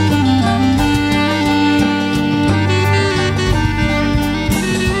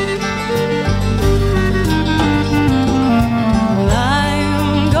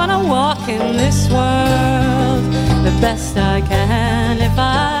 In this world the best I can if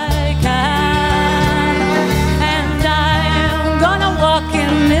I can. And I am gonna walk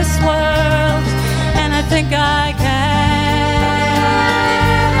in this world, and I think I can.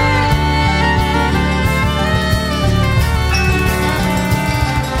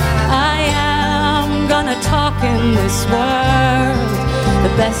 I am gonna talk in this world the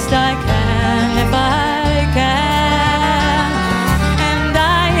best I can if I can.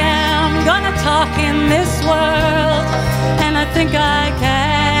 Talk in this world, and I think I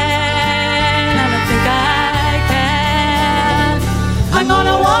can, and I think I can. I'm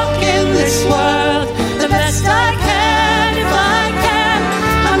gonna walk in this world the best I can if I can.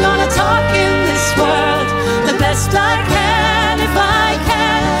 I'm gonna talk in this world the best I can if I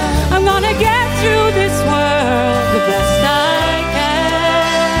can. I'm gonna get through this world the best I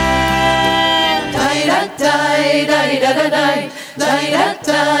can. Die, die, die, die, die. Die da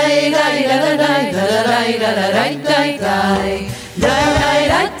die die da da die da da die da da die die die die da die die da da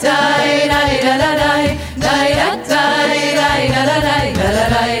die die da die die da da die da da die da da die die die da da die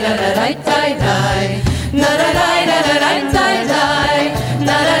da da die die die da da die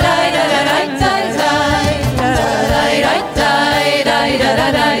da da die die die da da die da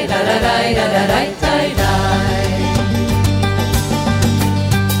da die da da die da da die die die.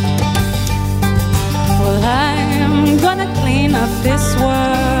 Well, I'm gonna clean up this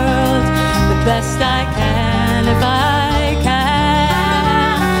world the best I can if I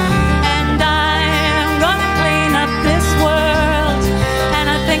can. And I'm gonna clean up this world, and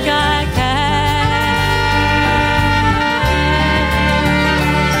I think I can.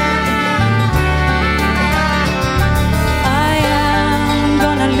 I am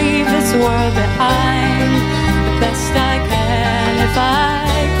gonna leave this world behind the best I can if I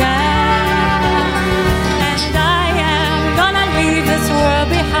can. Leave this world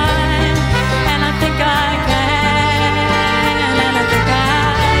behind, and I think I can, and I think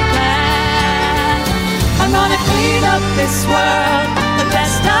I can. I'm gonna clean up this world the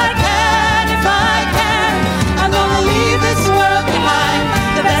best I can if I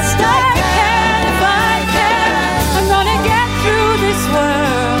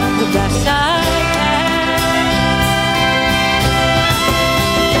best I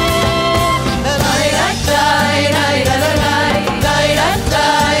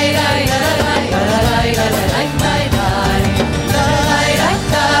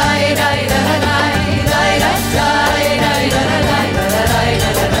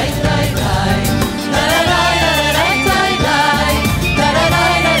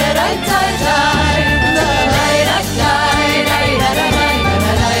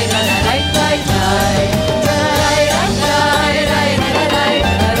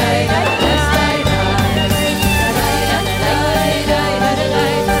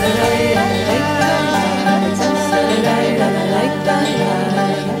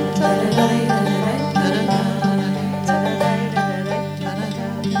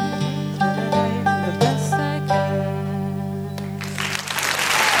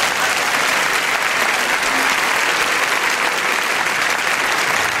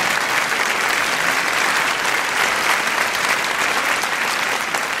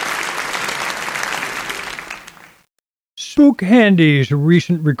Spook Handy's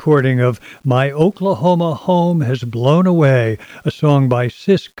recent recording of My Oklahoma Home Has Blown Away, a song by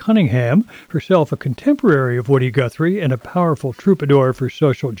Sis Cunningham, herself a contemporary of Woody Guthrie and a powerful troubadour for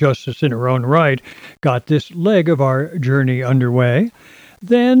social justice in her own right, got this leg of our journey underway.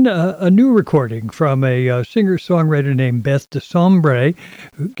 Then a new recording from a singer-songwriter named Beth DeSombre,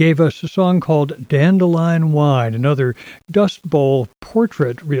 who gave us a song called Dandelion Wine, another Dust Bowl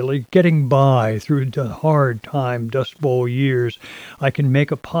portrait, really, getting by through the hard time Dust Bowl years. I can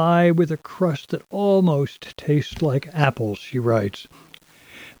make a pie with a crust that almost tastes like apples, she writes.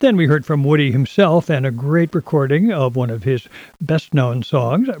 Then we heard from Woody himself and a great recording of one of his best-known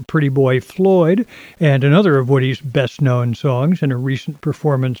songs, Pretty Boy Floyd, and another of Woody's best-known songs in a recent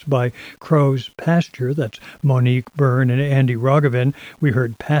performance by Crow's Pasture. That's Monique Byrne and Andy Rogovin. We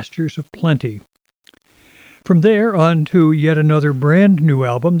heard Pastures of Plenty. From there on to yet another brand new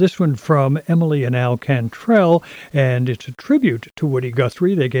album, this one from Emily and Al Cantrell, and it's a tribute to Woody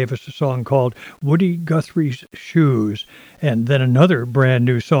Guthrie. They gave us a song called Woody Guthrie's Shoes. And then another brand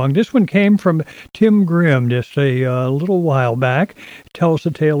new song. This one came from Tim Grimm just a little while back. It tells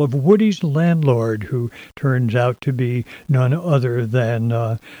the tale of Woody's landlord, who turns out to be none other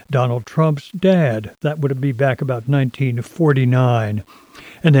than Donald Trump's dad. That would be back about 1949.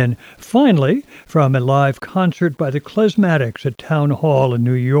 And then, finally, from a live concert by the Klezmatics at Town Hall in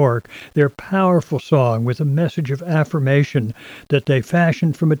New York, their powerful song with a message of affirmation that they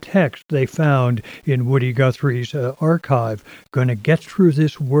fashioned from a text they found in Woody Guthrie's archive. Gonna get through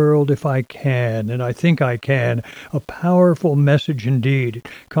this world if I can, and I think I can. A powerful message indeed. It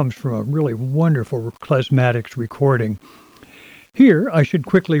comes from a really wonderful Klezmatics recording. Here, I should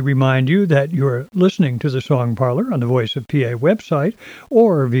quickly remind you that you're listening to the Song Parlor on the Voice of PA website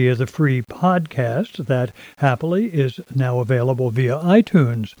or via the free podcast that, happily, is now available via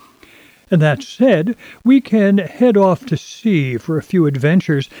iTunes. And that said, we can head off to sea for a few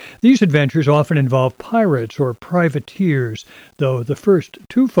adventures. These adventures often involve pirates or privateers, though the first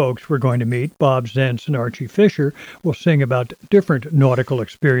two folks we're going to meet, Bob Zentz and Archie Fisher, will sing about different nautical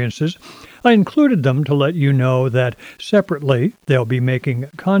experiences. I included them to let you know that separately they'll be making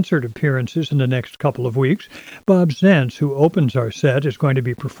concert appearances in the next couple of weeks. Bob Zentz, who opens our set, is going to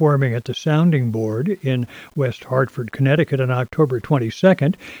be performing at the Sounding Board in West Hartford, Connecticut on October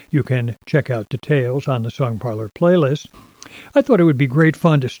 22nd. You can check out details on the Song Parlor playlist. I thought it would be great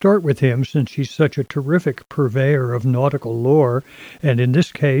fun to start with him since he's such a terrific purveyor of nautical lore, and in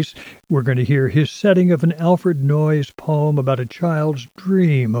this case, we're going to hear his setting of an Alfred Noyes poem about a child's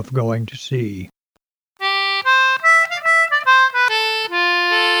dream of going to sea.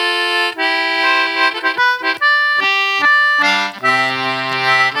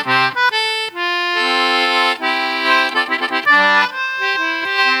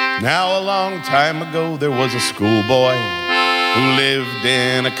 Now, a long time ago, there was a schoolboy who lived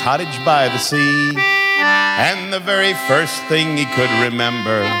in a cottage by the sea, and the very first thing he could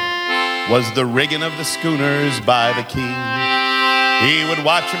remember was the rigging of the schooners by the quay. He would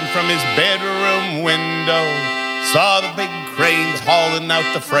watch them from his bedroom window, saw the big cranes hauling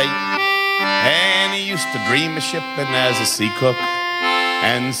out the freight, and he used to dream of shipping as a sea cook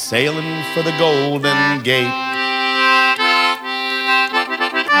and sailing for the Golden Gate.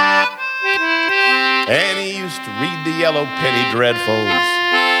 And he used to read the Yellow Penny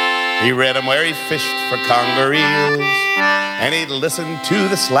Dreadfuls. He read them where he fished for conger eels, and he'd listen to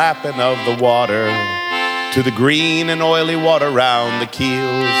the slapping of the water, to the green and oily water round the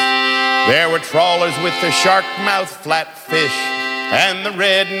keels. There were trawlers with their shark-mouthed flatfish, and the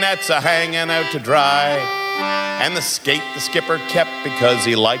red nets a-hanging out to dry. And the skate the skipper kept because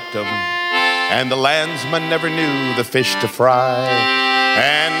he liked 'em. And the landsman never knew the fish to fry.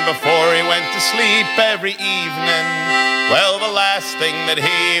 And before he went to sleep every evening, well, the last thing that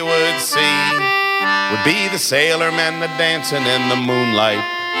he would see would be the sailormen a-dancing in the moonlight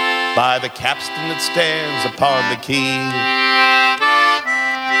by the capstan that stands upon the quay.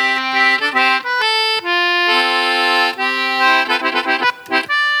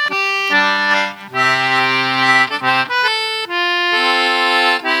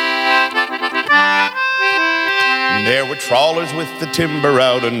 There were trawlers with the timber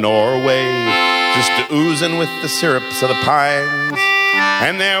out of Norway, just oozing with the syrups of the pines.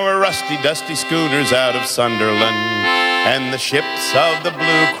 And there were rusty, dusty schooners out of Sunderland, and the ships of the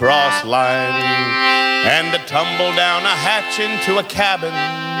Blue Cross Line. And to tumble down a hatch into a cabin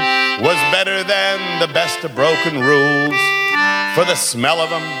was better than the best of broken rules, for the smell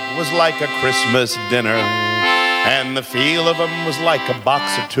of 'em was like a Christmas dinner, and the feel of 'em was like a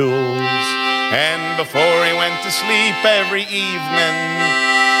box of tools. And before he went to sleep every evening,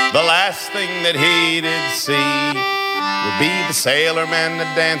 the last thing that he did see would be the sailormen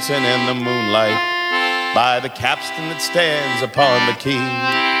a-dancing in the moonlight by the capstan that stands upon the quay.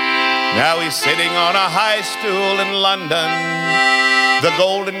 Now he's sitting on a high stool in London. The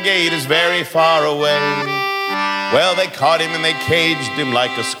Golden Gate is very far away. Well, they caught him and they caged him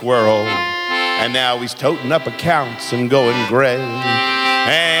like a squirrel, and now he's toting up accounts and going gray.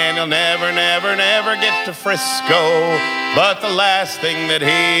 And he'll never, never, never get to Frisco, but the last thing that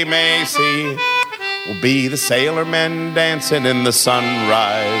he may see will be the sailormen dancing in the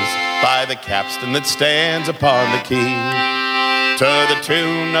sunrise by the capstan that stands upon the quay, to the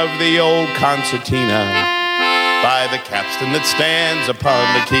tune of the old concertina by the capstan that stands upon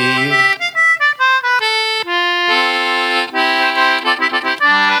the quay.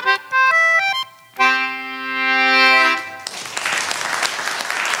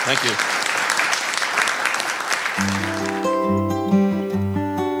 Thank you.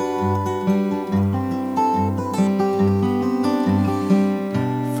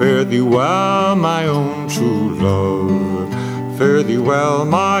 Fare thee well, my own true love. Fare thee well,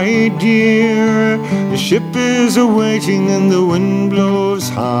 my dear. The ship is a-waiting and the wind blows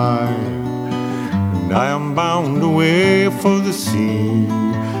high, and I am bound away for the sea,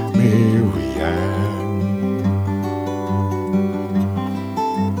 Mary Ann.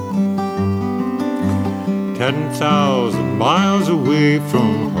 10,000 miles away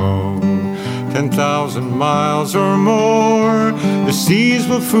from home, 10,000 miles or more, the seas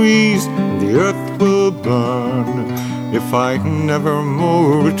will freeze and the earth will burn if I never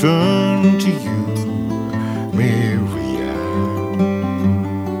more return to you, Mary Ann.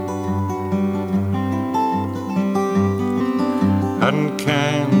 And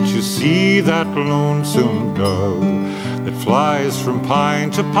can't you see that lonesome dove that flies from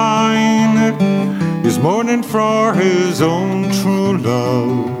pine to pine? He's mourning for his own true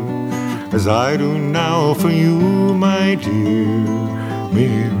love, as I do now for you, my dear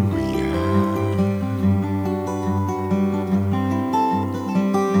Mary Ann.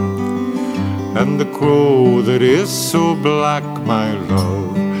 And the crow that is so black, my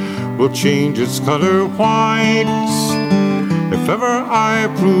love, will change its color white if ever I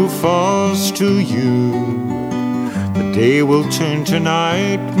prove false to you. The day will turn to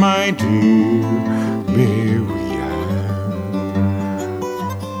night, my dear Mary Ann.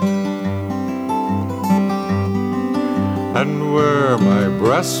 And where my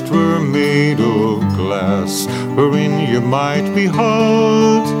breasts were made of glass, wherein you might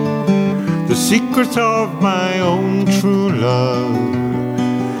behold the secret of my own true love,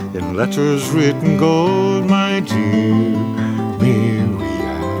 in letters written gold, my dear Mary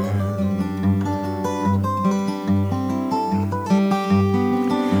Ann.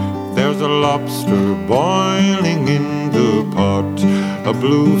 There's a lobster boiling in the pot, a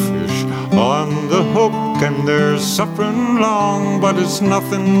bluefish on the hook, and there's suffering long, but it's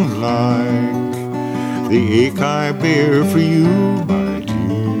nothing like the ache I bear for you, my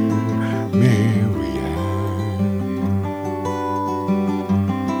dear Mary Ann.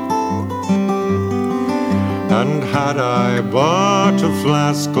 And had I bought a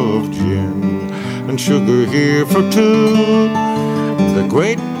flask of gin and sugar here for two, the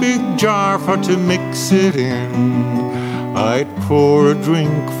great big jar for to mix it in, I'd pour a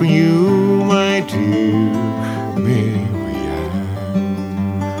drink for you, my dear Mary Ann.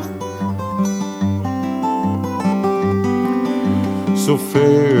 So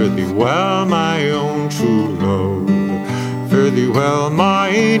fare thee well, my own true love. Fare thee well,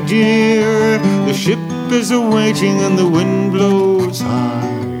 my dear. The ship is a-waiting and the wind blows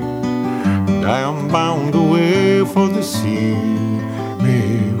high, and I am bound away for the sea.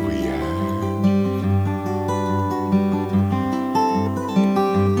 Mary Ann.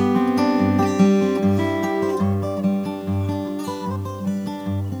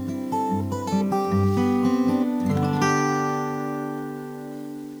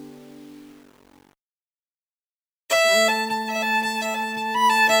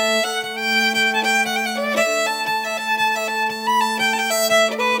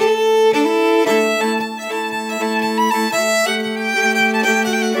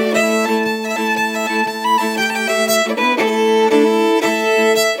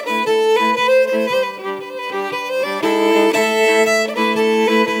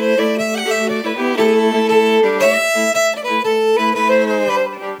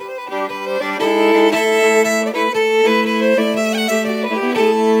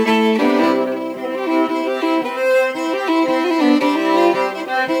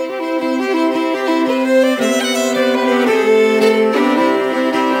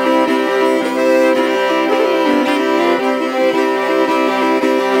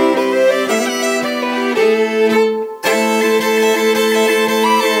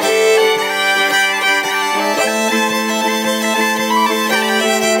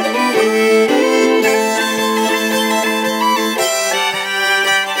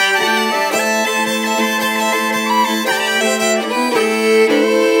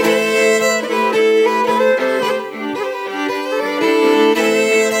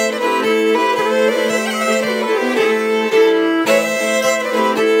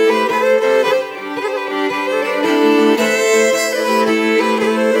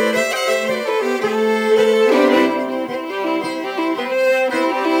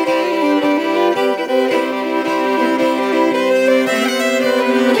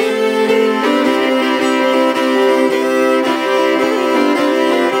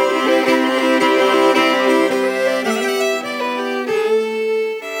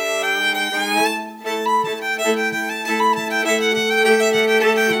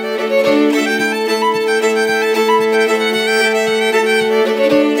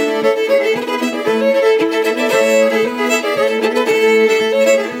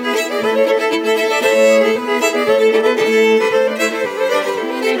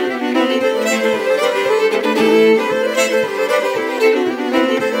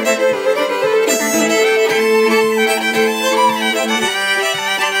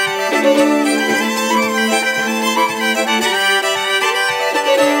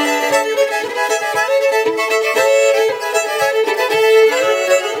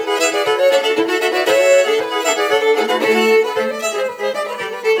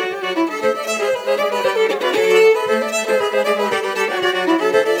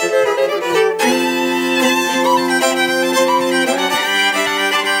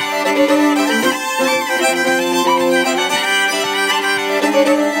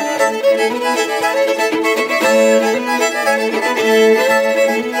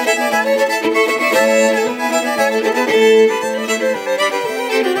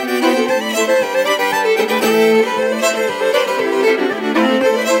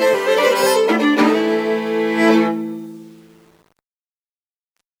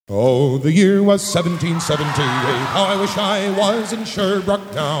 Oh, the year was 1778. How I wish I was in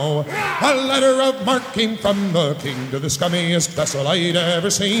Sherbrooke now. A letter of marque came from the king to the scummiest vessel I'd ever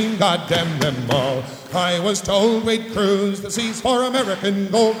seen. God damn them all. I was told we'd cruise the seas for American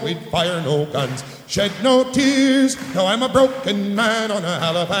gold. We'd fire no guns, shed no tears. Now I'm a broken man on a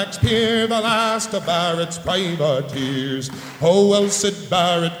Halifax pier, the last of Barrett's privateers. Oh, well, Sid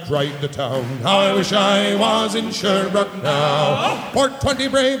Barrett cried the town. How I wish I was in Sherbrooke now. For 20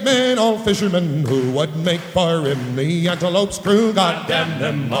 brave men, all fishermen, who would make for him the Antelope's crew. God damn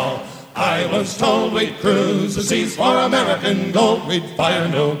them all. I was told we'd cruise the seas for American gold. We'd fire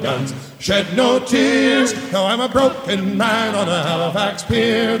no guns, shed no tears. Now I'm a broken man on a Halifax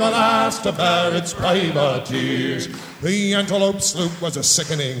pier, the last of Barrett's privateers. The Antelope sloop was a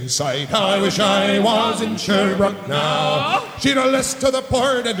sickening sight. How I wish I was in Sherbrooke now. She'd a list to the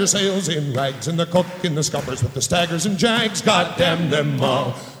port and her sails in rags, and the cook in the scuppers with the staggers and jags. God damn them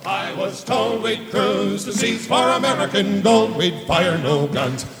all. I was told we'd cruise the seas for American gold. We'd fire no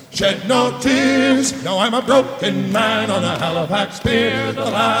guns, shed no tears. Now I'm a broken man on a Halifax pier, the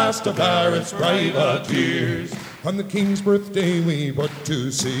last of Barrett's privateers. On the King's birthday we put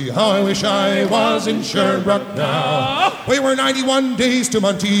to sea. How I wish I was in Sherbrooke now. We were 91 days to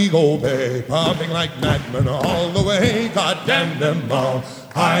Montego Bay, pumping like madmen all the way. God damn them all.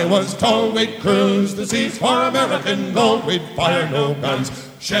 I was told we'd cruise the seas for American gold. We'd fire no guns,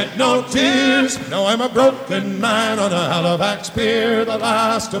 shed no tears. Now I'm a broken man on a Halifax pier, the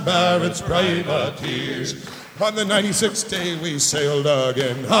last of Barrett's privateers. On the 96th day we sailed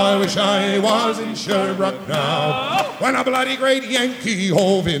again. I wish I was in Sherbrooke now. When a bloody great Yankee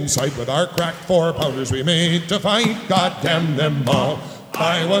hove in sight with our cracked 4-pounders we made to fight. God damn them all.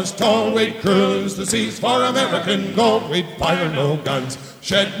 I was told we'd cruise the seas for American gold. We'd fire no guns,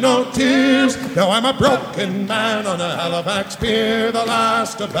 shed no tears. Now I'm a broken man on a Halifax pier, the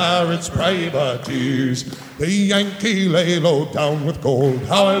last of Barrett's privateers. The Yankee lay low down with gold.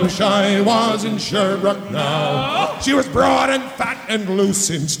 How I wish I was in Sherbrooke now. She was broad and fat and loose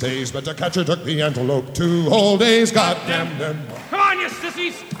in stays, but to catch her took the Antelope 2 whole days. God damn them. Come on, you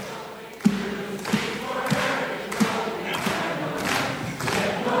sissies!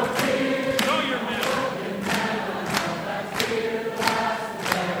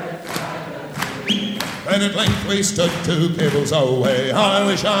 And at length we stood 2 cables away. I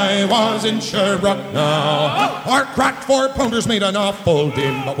wish I was in Sherbrooke now. Our cracked 4-pounders made an awful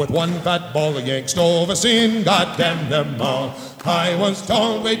din, but with one fat ball the Yanks stove us in. God damn them all. I was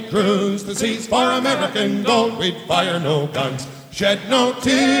told we'd cruise the seas for American gold. We'd fire no guns, shed no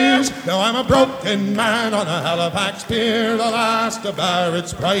tears. Now I'm a broken man on a Halifax pier, the last of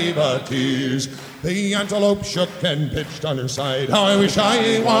Barrett's privateers. The Antelope shook and pitched on her side. How I wish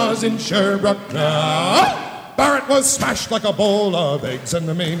I was in Sherbrooke now. Barrett was smashed like a bowl of eggs, and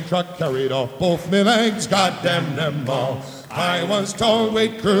the main truck carried off both my legs. God damn them all. I was told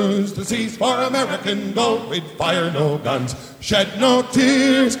we'd cruise the seas for American gold. We'd fire no guns, shed no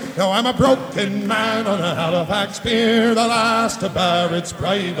tears. Now I'm a broken man on a Halifax pier, the last of Barrett's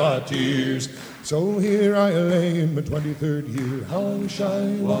privateers. So here I lay in my 23rd year. How I wish I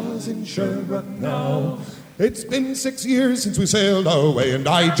was in Sherbrooke now. It's been 6 years since we sailed away, and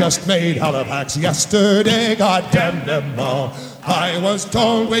I just made Halifax yesterday. God damn them all. I was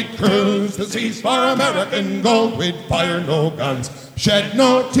told we'd cruise the seas for American gold. We'd fire no guns, shed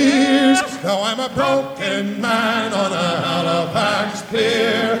no tears. Now I'm a broken man on a Halifax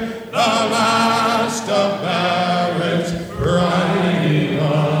pier, the last of Barrett's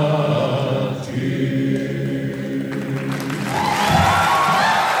privateers.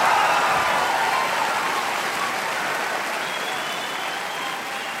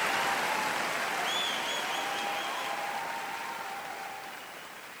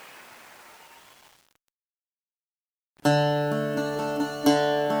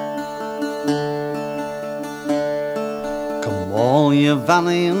 Come all you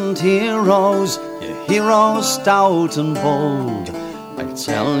valiant heroes, you heroes stout and bold, I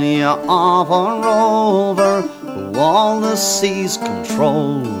tell you of a rover who all the seas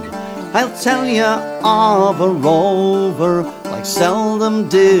controlled. I'll tell you of a rover like seldom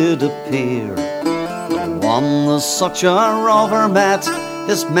did appear. The one that such a rover met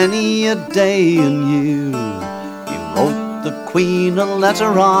is many a day and year. He wrote the Queen a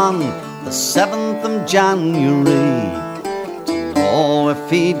letter on the 7th of January to know if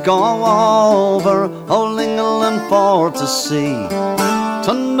he'd go over England for to see.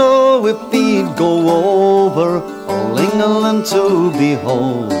 To know if he'd go over England to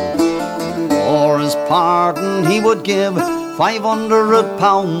behold. For his pardon he would give 500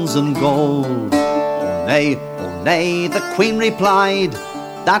 pounds in gold. Oh nay, the Queen replied,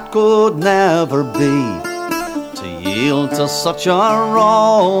 that could never be. To yield to such a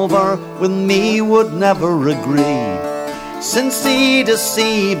rover with me would never agree. Since he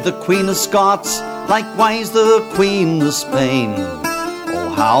deceived the Queen of Scots, likewise the Queen of Spain.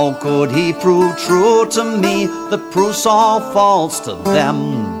 Oh, how could he prove true to me that proves all false to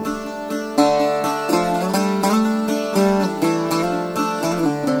them?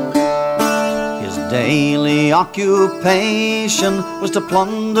 Daily occupation was to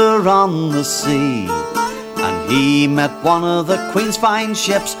plunder on the sea, and he met one of the Queen's fine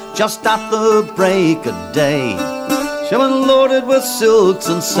ships just at the break of day. She was loaded with silks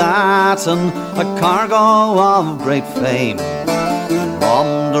and satin, a cargo of great fame.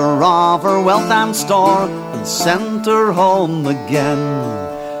 Robbed her of her wealth and store and sent her home again.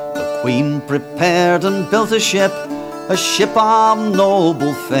 The Queen prepared and built a ship of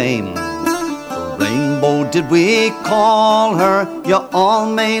noble fame. Rainbow did we call her, you all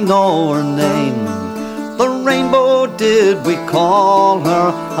may know her name. The Rainbow did we call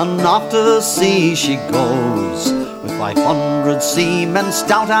her, and off to sea she goes, with 500 seamen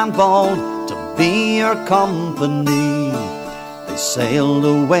stout and bold to be her company. They sailed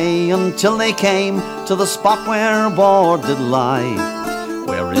away until they came to the spot where war did lie.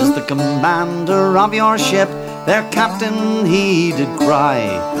 Where is the commander of your ship? Their captain he did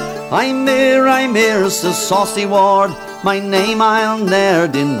cry. I'm here, says saucy Ward, my name I'll ne'er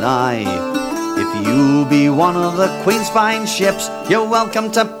deny. If you be one of the Queen's fine ships, you're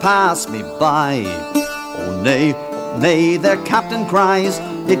welcome to pass me by. Oh nay, nay, their captain cries,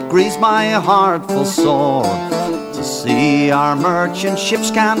 it grieves my heart full sore, to see our merchant ships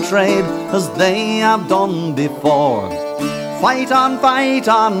can't trade as they have done before. Fight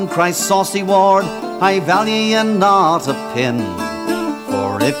on, cries saucy Ward, I value ye not a pin.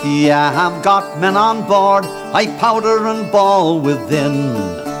 For if ye have got men on board, I powder and ball within.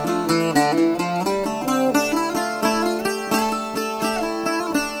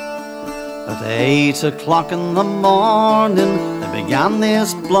 At 8 o'clock in the morning, they began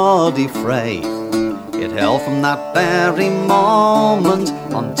this bloody fray. It held from that very moment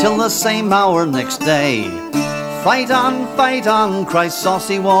until the same hour next day. Fight on, cries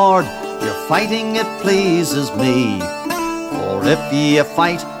saucy Ward, your fighting it pleases me. For if ye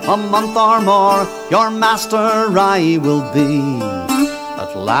fight a month or more, your master I will be.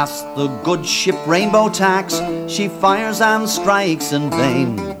 At last the good ship Rainbow tacks, she fires and strikes in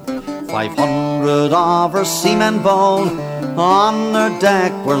vain. 500 of her seamen bold on her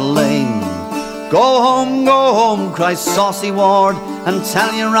deck were lain. Go home, cries saucy Ward, and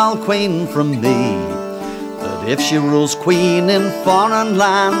tell your old queen from me, that if she rules queen in foreign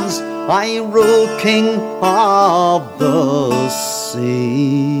lands, I rule king of the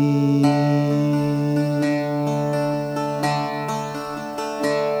sea.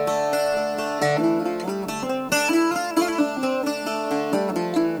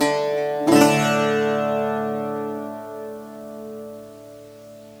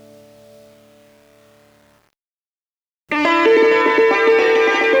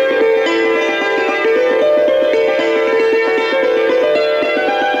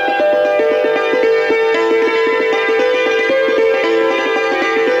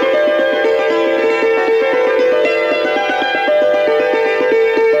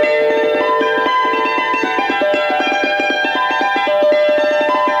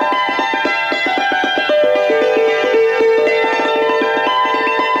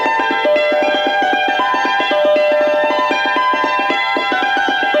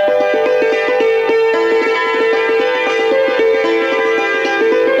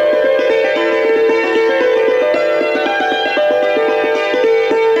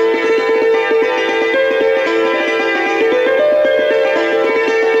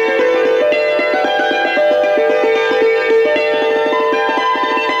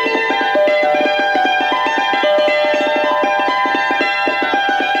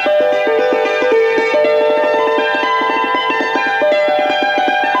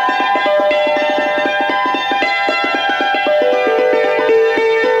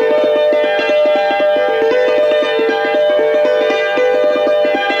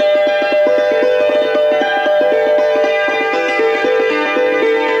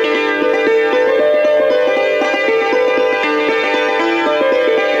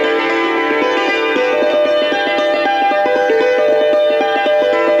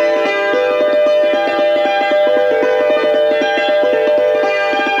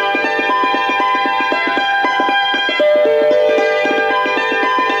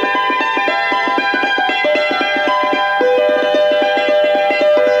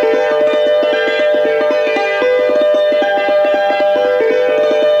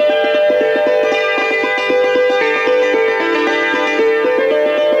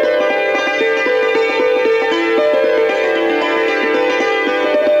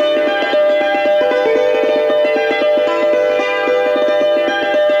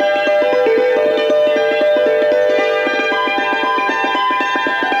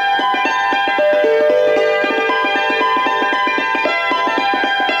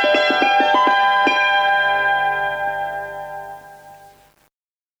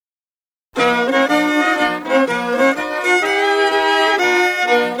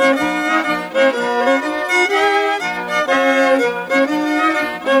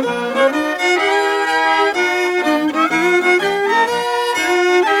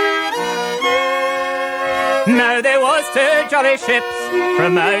 Now there was two jolly ships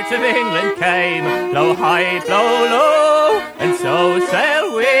from out of England came, blow high, blow low, and so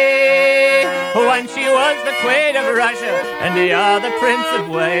sail we. One she was the Queen of Russia, and the other Prince of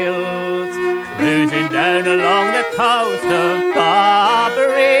Wales, cruising down along the coast of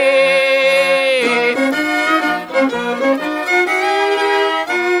Barbary.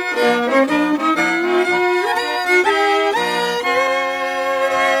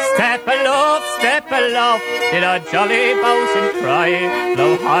 Step aloft, did our jolly boatswain cry,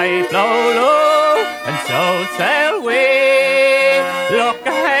 blow high, blow low, and so sail we. Look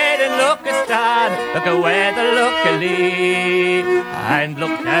ahead and look astarn, look away the look-a-lee, and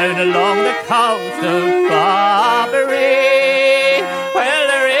look down along the coast of Barbary. Well,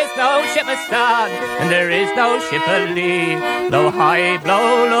 there is no ship astern, and there is no ship a-lee, blow high,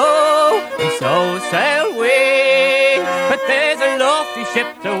 blow low, and so sail we. But there's a lofty ship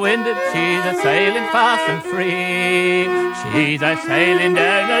to windward, she's a-sailing fast and free. She's a-sailing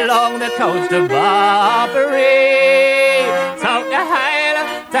down along the coast of Barbary. So to hail her,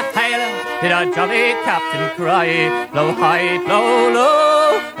 did our jolly captain cry, blow high, blow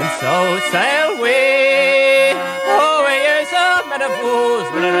low, and so sail we. Oh, here's a man of woes,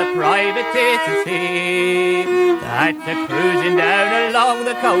 with a privateer to see, that's a-cruising down along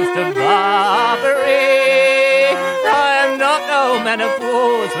the coast of Barbary. I'm not no man of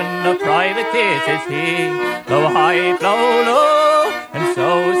woes when the privateer says he, blow high, blow low, and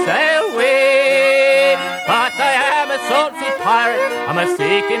so sail we. But I am a salty pirate, I'm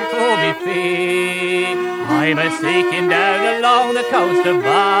a-seeking for me fee, I'm a-seeking down along the coast of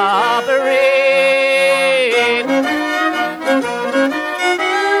Barbary.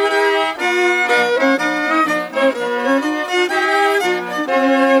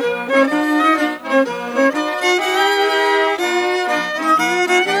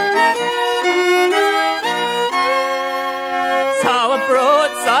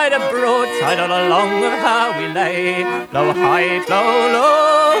 Broadside all along of how we lay, blow high, blow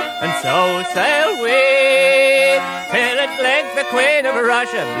low, and so sail we, till at length the Queen of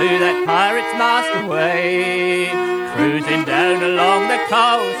Russia blew that pirate's mast away, cruising down along the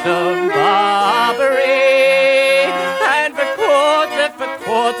coast of Barbary. And for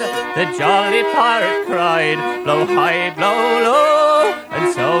quarter, the jolly pirate cried, blow high, blow low,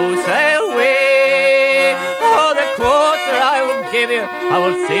 and so sail we. Oh, the quarter I will give you, I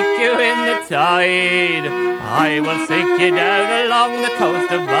will sink you in the tide, I will sink you down along the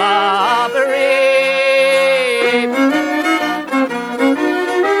coast of Barbary.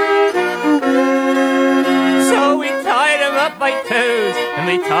 So we tied him up by twos, and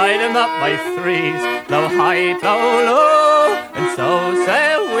we tied him up by threes, blow high, blow low, and so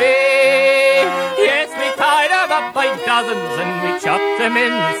sail we. Yes, we tied him up by dozens, and we chucked him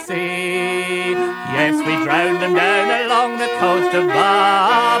in the sea. Yes, we drowned him down along the coast of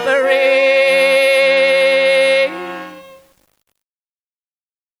Barbary.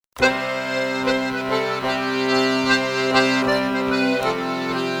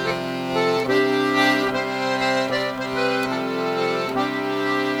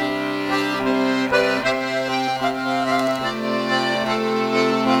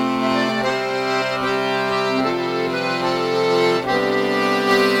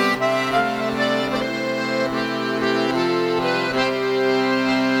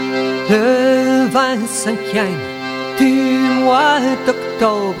 Le 25e du mois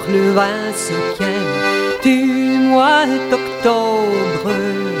d'octobre, le 25e du mois d'octobre,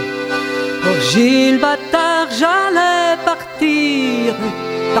 pour Gilles Bâtard j'allais partir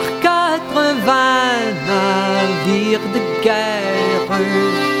par 80 navires de guerre,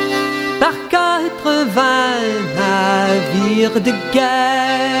 par 80 navires de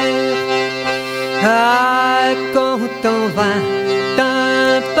guerre. Ah, quand on vint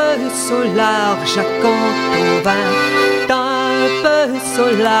d'un peu au large, quand on vint d'un peu au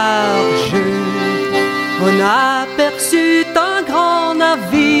large, on aperçut un grand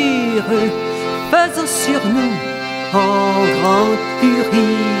navire faisant sur nous en grande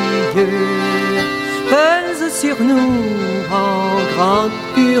furie, faisant sur nous en grande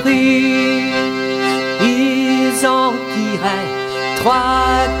furie. Ils en tiraient 3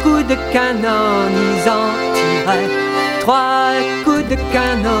 coups de canon, ils en tiraient 3 coups de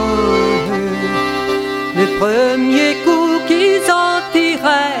canon. Le premier coup qu'ils en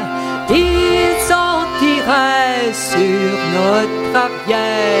tiraient, ils en tiraient sur notre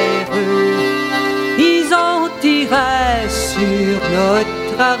arrière. Ils en tiraient sur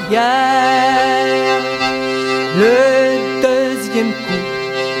notre arrière. Le deuxième coup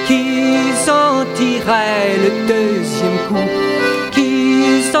qu'ils en tiraient, le deuxième coup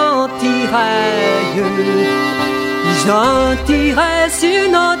qu'ils en tiraient, ils en tiraient sur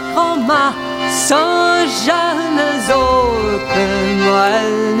notre mât sans jamais aucun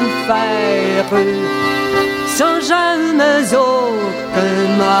mal nous faire, sans jamais aucun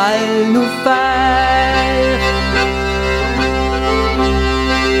mal nous faire.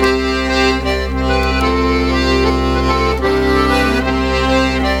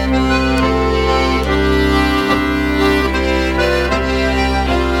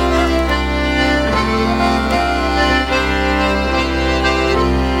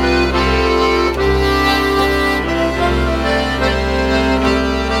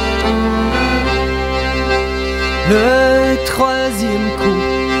 Le troisième coup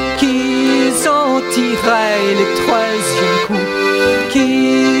qu'ils ont tiré, le troisième coup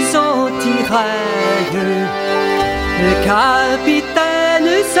qu'ils ont tiré, le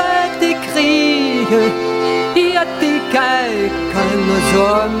capitaine s'est écrié, y a-t-il quelqu'un nos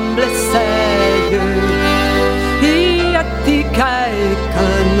hommes blessés? Y a-t-il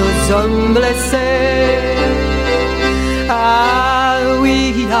quelqu'un nos hommes blessés? Ah oui,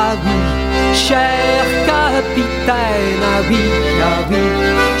 cher capitaine, ah oui,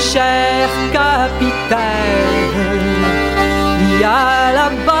 cher capitaine. Il y a la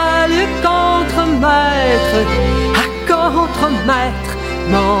balle contre maître, à contre maître,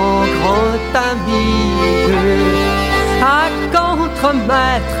 mon grand ami. À contre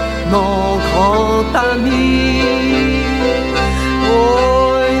maître, mon grand ami.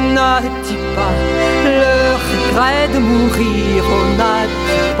 Oh, n'a-t-il pas le regret de mourir? On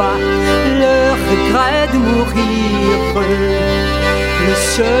n'a-t-il pas le regret de mourir? Le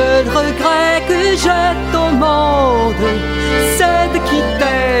seul regret que j'ai au monde, c'est de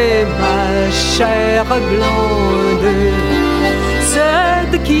quitter ma chère blonde. C'est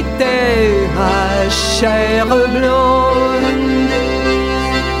de quitter ma chère blonde.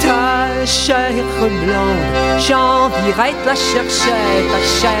 Ta chère blonde, j'envierais de la chercher, ta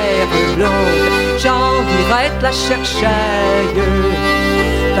chère blonde, j'envierais de la chercher.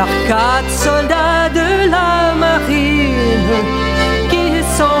 Par 4 soldats de la marine qui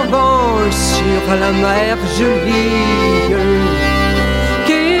s'en vont sur la mer Jolie,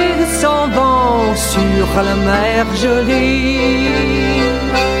 qui s'en vont sur la mer Jolie.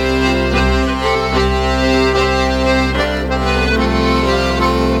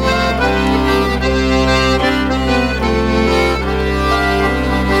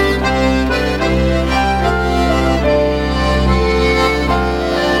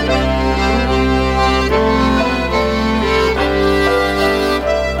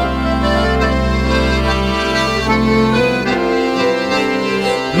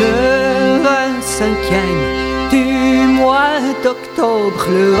 Du mois d'octobre,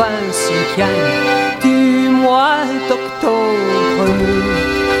 le 25e du mois d'octobre,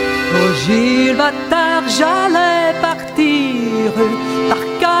 au Gilles Bâtard, j'allais partir par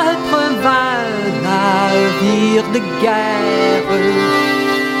 80 navires de guerre,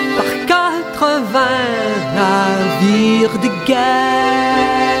 par 80 navires de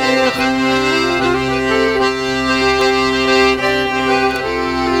guerre.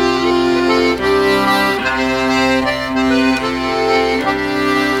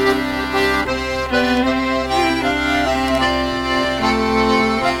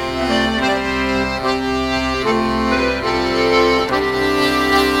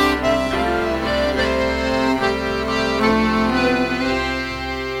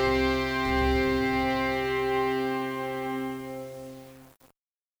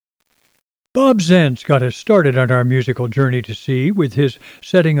 Bob Zentz got us started on our musical journey to sea with his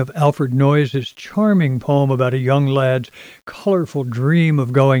setting of Alfred Noyes' charming poem about a young lad's colorful dream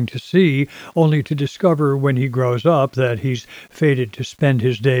of going to sea, only to discover when he grows up that he's fated to spend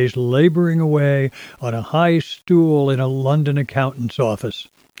his days laboring away on a high stool in a London accountant's office.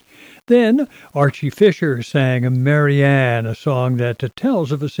 Then Archie Fisher sang Marianne, a song that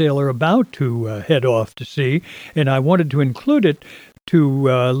tells of a sailor about to head off to sea, and I wanted to include it to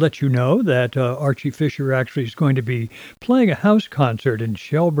let you know that Archie Fisher actually is going to be playing a house concert in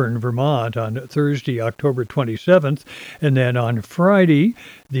Shelburne, Vermont on Thursday, October 27th. And then on Friday,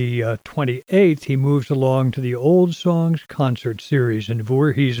 the 28th, he moves along to the Old Songs Concert Series in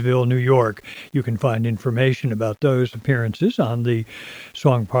Voorheesville, New York. You can find information about those appearances on the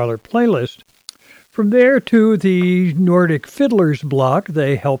Song Parlor playlist. From there to the Nordic Fiddlers block,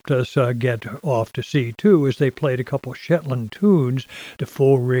 they helped us get off to sea, too, as they played a couple Shetland tunes, The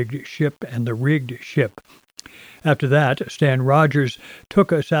Full-Rigged Ship and The Rigged Ship. After that, Stan Rogers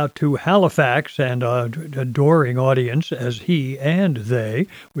took us out to Halifax and an adoring audience as he and they,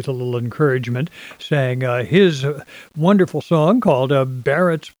 with a little encouragement, sang his wonderful song called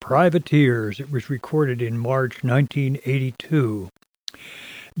Barrett's Privateers. It was recorded in March 1982.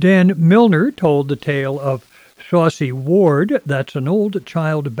 Dan Milner told the tale of Saucy Ward. That's an old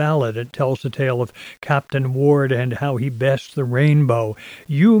child ballad. It tells the tale of Captain Ward and how he bests the rainbow.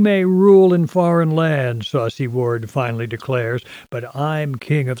 You may rule in foreign lands, Saucy Ward finally declares, but I'm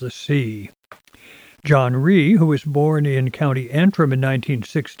king of the sea. John Rhee, who was born in County Antrim in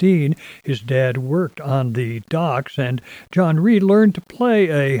 1916, his dad worked on the docks, and John Rhee learned to play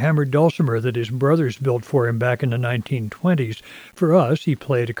a hammered dulcimer that his brothers built for him back in the 1920s. For us, he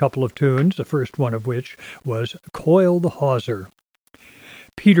played a couple of tunes, the first one of which was Coil the Hawser.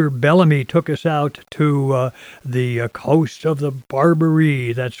 Peter Bellamy took us out to the coast of the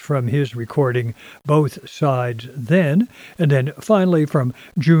Barbary. That's from his recording, Both Sides Then. And then finally from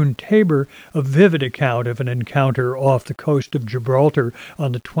June Tabor, a vivid account of an encounter off the coast of Gibraltar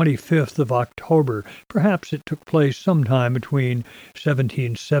on the 25th of October. Perhaps it took place sometime between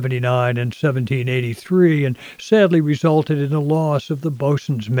 1779 and 1783 and sadly resulted in the loss of the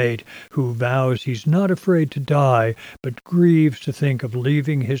boatswain's mate, who vows he's not afraid to die but grieves to think of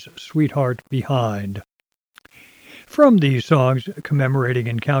leaving his sweetheart behind. From these songs commemorating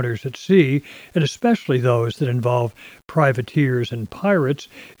encounters at sea, and especially those that involve privateers and pirates,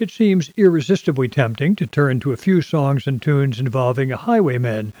 it seems irresistibly tempting to turn to a few songs and tunes involving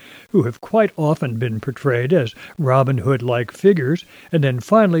highwaymen, who have quite often been portrayed as Robin Hood-like figures, and then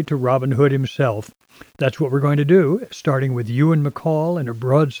finally to Robin Hood himself. That's what we're going to do, starting with Ewan MacColl and a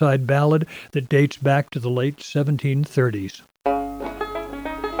broadside ballad that dates back to the late 1730s.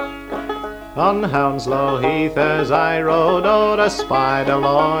 On Hounslow Heath as I rode out, I spied a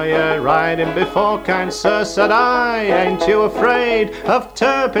lawyer riding before. Kind sir, said I, ain't you afraid of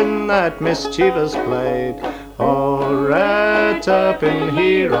Turpin that mischievous blade? Ho-re, Turpin,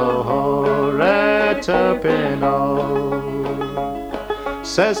 hero, ho-re, Turpin, oh.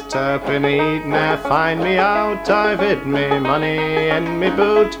 Says Turpin, he'd ne'er find me out, I've hid me money in me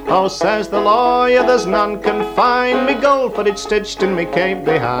boot. Oh, says the lawyer, there's none can find me gold, for it's stitched in me cape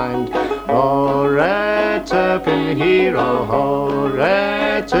behind. Ho-re, Turpin, hero,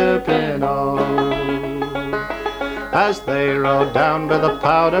 ho-re, Turpin, oh. As they rode down by the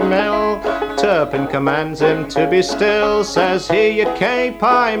powder mill, Turpin commands him to be still. Says he, your cape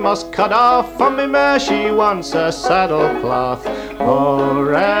I must cut off, for me mare she wants a saddlecloth.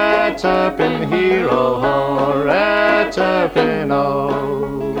 Ho-re, Turpin, hero, ho-re, Turpin, oh.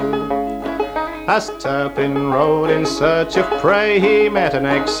 As Turpin rode in search of prey, he met an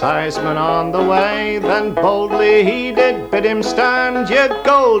exciseman on the way. Then boldly he did bid him stand. Your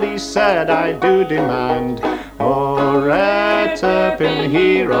gold, he said, I do demand. Ho-re, Turpin,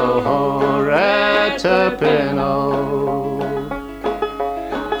 hero, ho-re, Turpin, oh.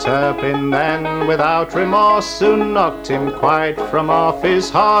 Turpin then, without remorse, soon knocked him quite from off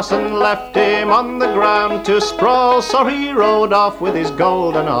his horse and left him on the ground to sprawl. So he rode off with his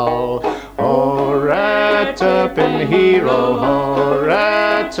gold and all. Ho-re, Turpin, hero,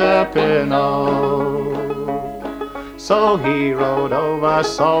 ho-re, Turpin, oh. So he rode over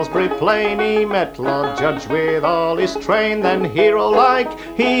Salisbury Plain, he met Lord Judge with all his train. Then hero-like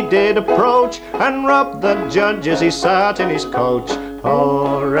he did approach and robbed the judge as he sat in his coach.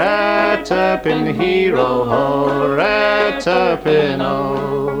 Ho-re, Turpin, hero, ho-re, Turpin,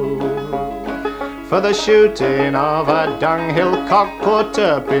 oh. For the shooting of a dunghill cock, poor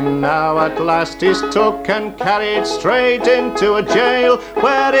Turpin now at last is took and carried straight into a jail,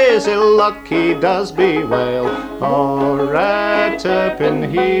 where his ill luck he does bewail. Ho-re, Turpin,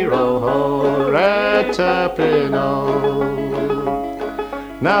 hero, ho-re, Turpin, oh.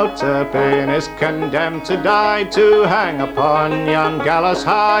 Now Turpin is condemned to die, to hang upon yon gallows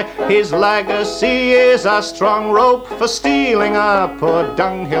high. His legacy is a strong rope for stealing a poor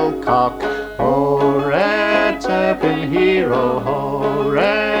dunghill cock. Ho-re, Turpin, hero,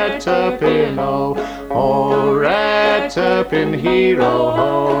 ho-re, Turpin, oh. Ho-re, Turpin, hero,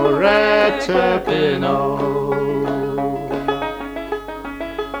 ho-re, Turpin, oh.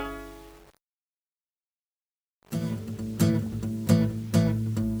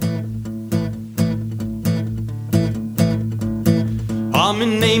 My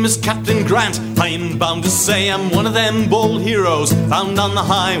name is Captain Grant. I am bound to say I'm one of them bold heroes found on the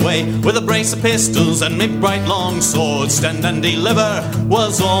highway with a brace of pistols and me bright long sword. Stand and deliver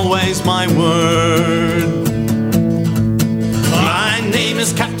was always my word. My name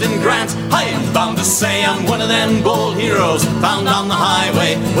is Captain Grant. I am bound to say I'm one of them bold heroes found on the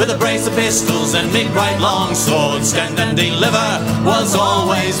highway with a brace of pistols and me bright long sword. Stand and deliver was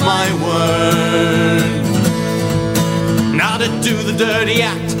always my word. Now to do the dirty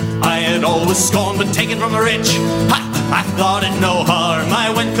act I had always scorned, but taken from the rich, I thought it no harm. I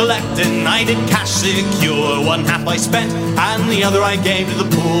went collecting, I did cash secure. One half I spent, and the other I gave to the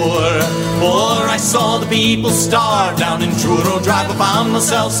poor. For I saw the people starve down in Truro Drive. I found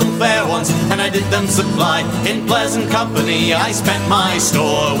myself some fair ones, and I did them supply. In pleasant company I spent my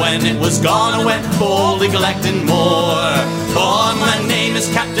store. When it was gone I went boldly collecting more. For my name is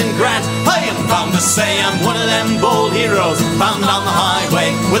Captain Grant. I am bound to say I'm one of them bold heroes found on the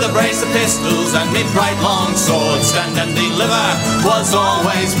highway with a brace of pistols and me bright long sword. Stand and deliver was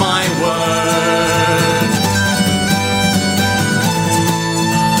always my word.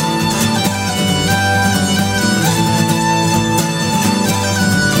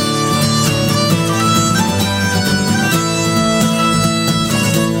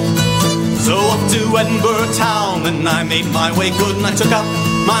 Edinburgh town, and I made my way good, and I took up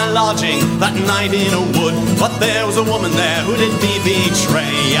my lodging that night in a wood. But there was a woman there who did me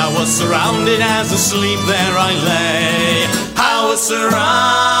betray. I was surrounded as asleep there I lay. I was surrounded,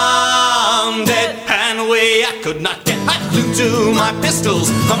 and I could not get. I flew to my pistols,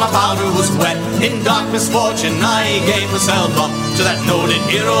 but my powder was wet. In dark misfortune I gave myself up to that noted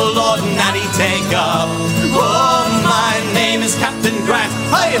hero, Lord Natty take up. Oh, my name is Captain Grant.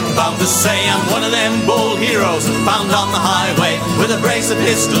 I am bound to say I'm one of them bold heroes found on the highway with a brace of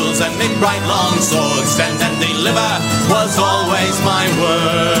pistols and big bright long swords. Stand and deliver was always my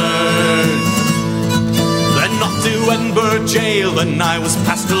word. Then off to Edinburgh jail, then I was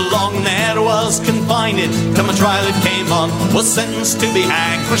passed along. There was confined till my trial it came on. Was sentenced to be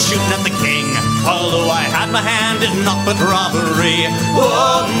hanged for shooting at the king, although I had my hand in naught but robbery.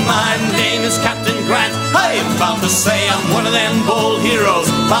 Oh, my name is Captain Grant. I am bound to say I'm one of them bold heroes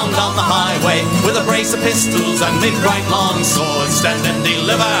found on the highway with a brace of pistols and big bright long swords. Stand and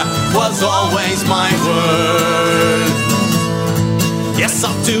deliver was always my word. Yes,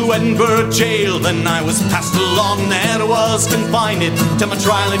 up to Edinburgh jail, then I was passed along. There was confined till my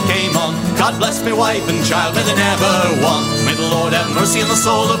trial it came on. God bless me wife and child, may they never want. May the Lord have mercy on the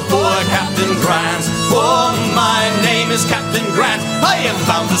soul of poor Captain Grant. Oh, my name is Captain Grant. I am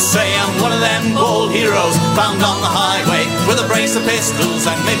bound to say I'm one of them bold heroes found on the highway with a brace of pistols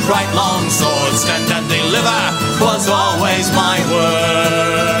and big bright long swords. Stand and deliver was always my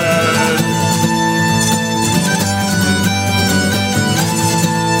word.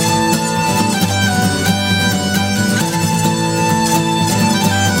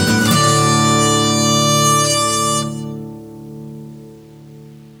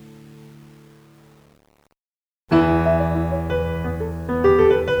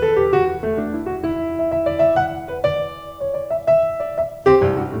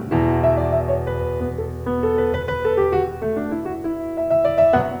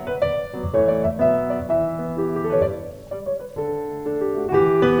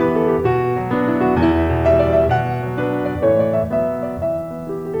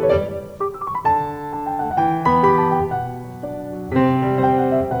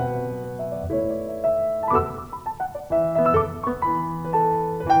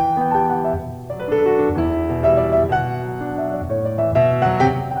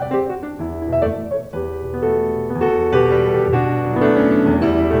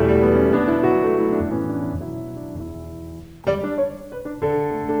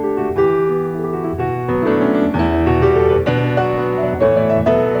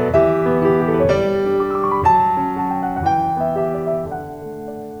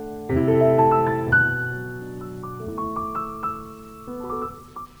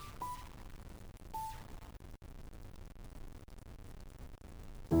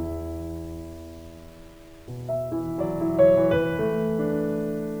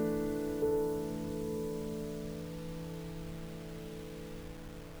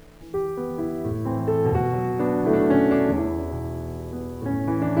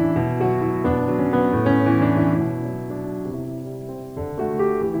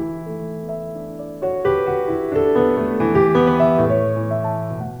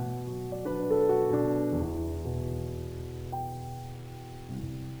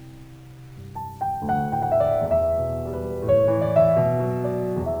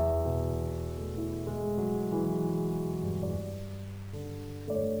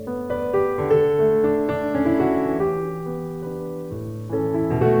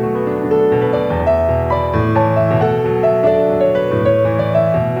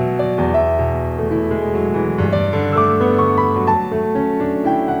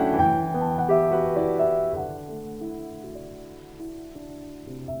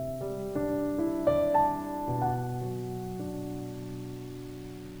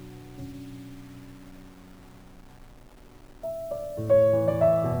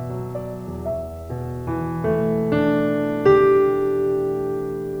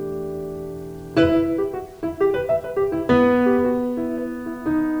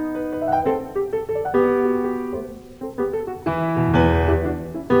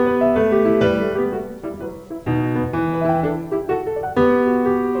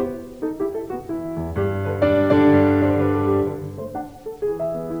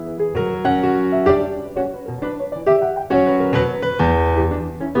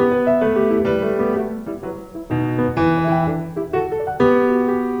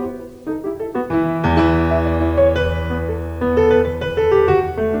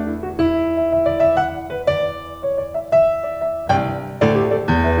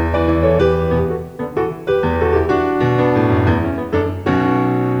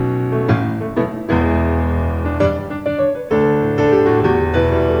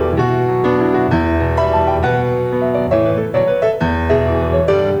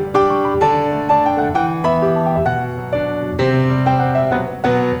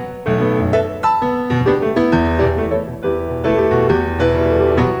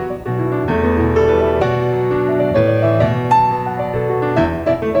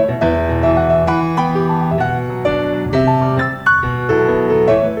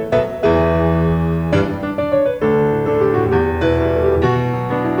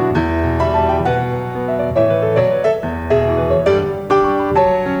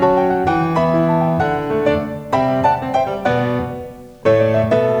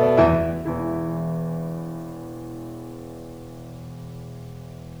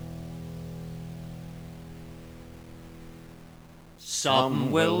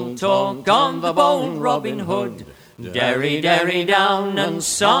 will talk on the bold Robin Hood. Derry, derry down, and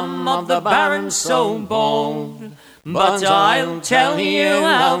some of the barons so bold. But I'll tell you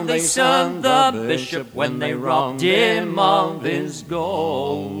how they served the bishop when they robbed him of his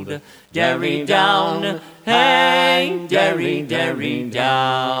gold. Derry down, hey, derry, derry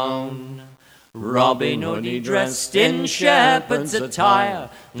down. Robin Hood he dressed in shepherd's attire,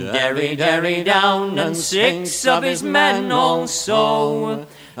 derry, derry down, and 6 of his men also.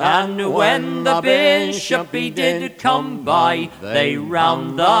 And when the bishop he did come by, they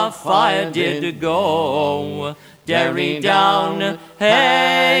round the fire did go. Derry down,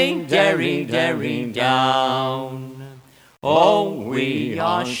 hey, derry, derry down. Oh, we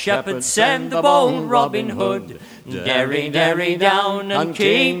are shepherds, said the bold Robin Hood. Derry, derry down, and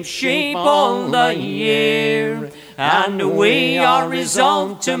keep sheep all the year. And we are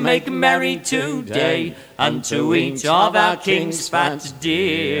resolved to make merry today, and to eat of our king's fat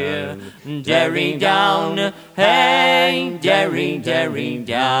deer. Derry down, hey, derry, derry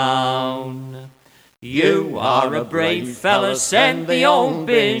down. You are a brave fellow, said the old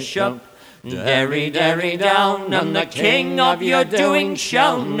bishop. Derry, derry down, and the king of your doing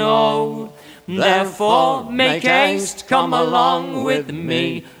shall know. Therefore make haste, come along with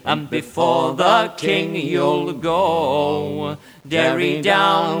me, and before the king you'll go. Derry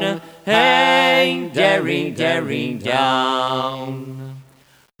down, hey, derry, derry down.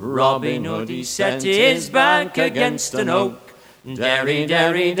 Robin Hood he set his back against an oak, derry,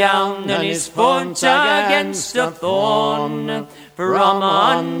 derry down, and his foot against a thorn. From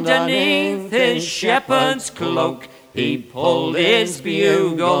underneath his shepherd's cloak he pulled his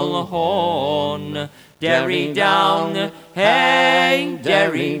bugle horn. Derry down, hey,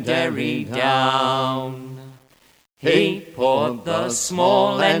 derry, derry down. He poured the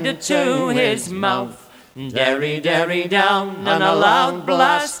small end to his mouth, derry, derry down, and a loud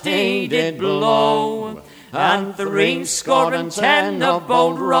blast he did blow. And 70 of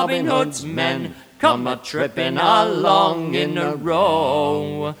bold Robin Hood's men come a-tripping along in a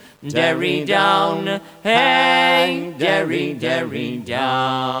row. Derry down, hey, derry, derry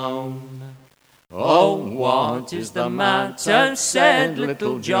down. Oh, what is the matter, said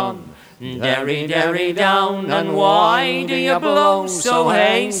Little John. Derry, derry down, and why do you blow so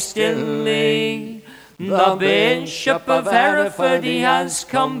hastily? The Bishop of Hereford he has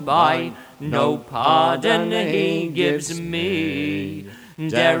come by, no pardon he gives me.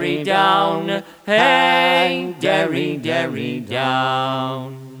 Derry down, hey, derry, derry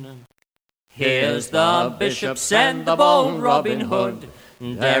down. Here's the bishop, said the bold Robin Hood.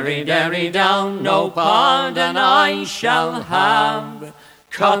 Derry, derry down, no pardon I shall have.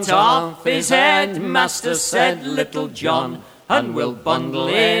 Cut off his head, master, said Little John, and we'll bundle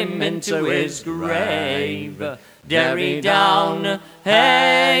him into his grave. Derry down,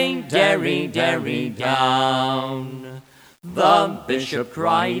 hey, derry, derry down. The bishop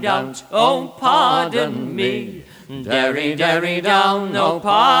cried out, oh, pardon me. Derry, derry down, oh,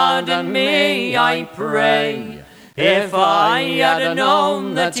 pardon me, I pray. If I had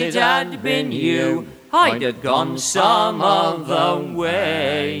known that it had been you, I'd have gone some other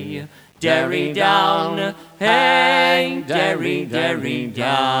way. Derry down, hey, derry, derry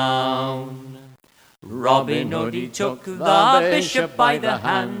down. Robin Hood he took the bishop by the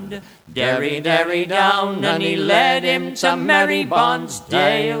hand, derry, derry down, and he led him to Merry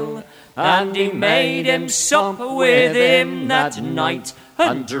Barnsdale. And he made him sup with him that night,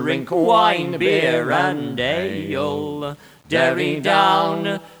 and drink wine, beer, and ale. Derry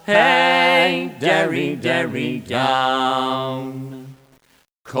down, hey, derry, derry down.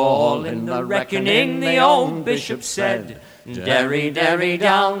 Call in the reckoning, the old bishop said. Derry, derry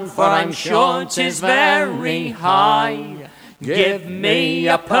down, for I'm sure 'tis very high. Give me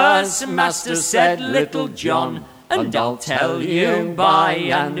a purse, master, said Little John, and I'll tell you by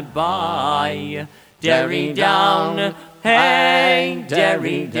and by. Derry down, hey,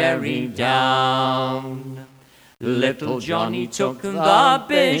 derry, derry down. Little Johnny took the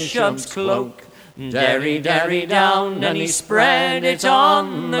bishop's cloak, derry, derry down, and he spread it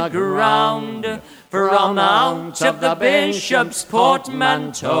on the ground. From out of the bishop's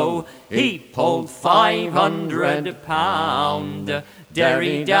portmanteau he pulled £500.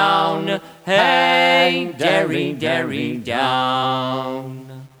 Derry down, hey, derry, derry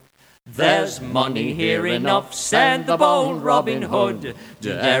down. There's money here enough, said the bold Robin Hood.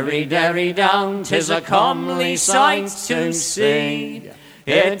 Derry, derry down, 'tis a comely sight to see.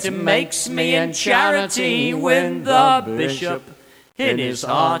 It makes me in charity with the bishop. In his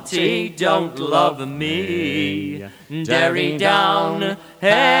heart he don't love me. Derry down,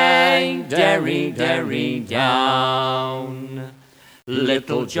 hey, derry, derry down.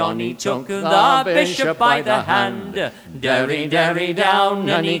 Little Johnny took the bishop by the hand, derry, derry down,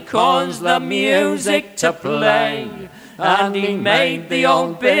 and he caused the music to play. And he made the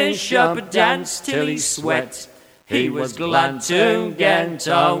old bishop dance till he sweat. He was glad to get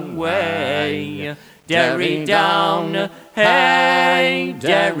away. Derry down, hey,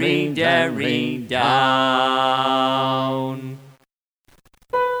 derry, derry down.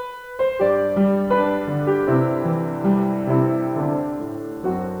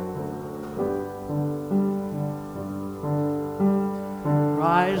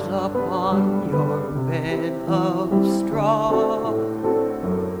 Rise up on your bed of straw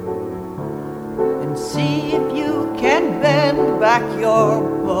and see if you can bend back your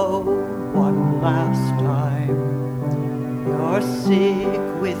bow one last time. You're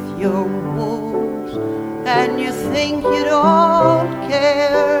sick with your wounds and you think you don't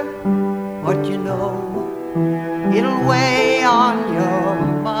care, but you know it'll weigh on your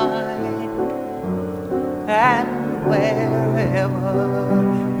mind. And wherever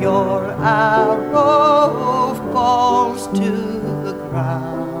your arrow falls to the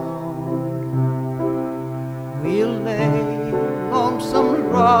ground, we'll lay lonesome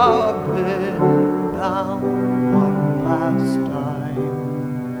Robin down one last time.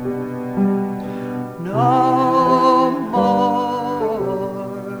 No more,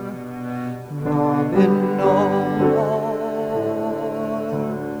 Robin, no more.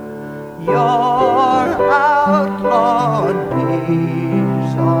 Your outlaw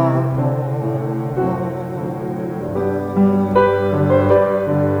days are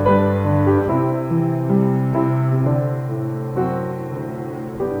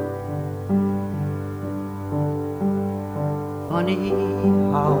funny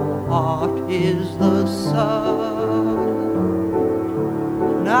how hot is the sun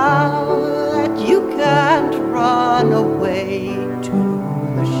now that you can't run away to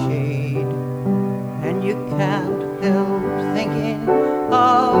the shade, and you can't help thinking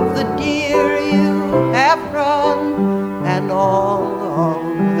of the deer you have run and all of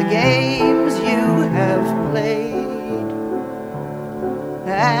the games you have played,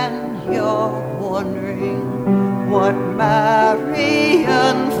 and you're wondering what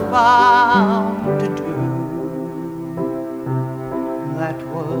Marion found to do that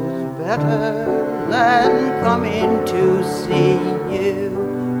was better than coming to see you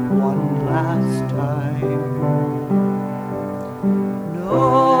one last time.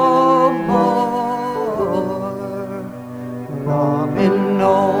 No more, Robin,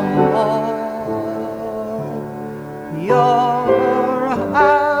 no more. Your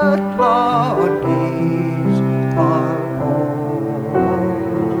outlaw days are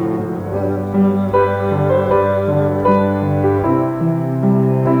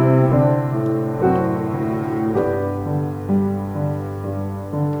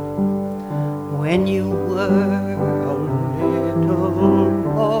when you were a little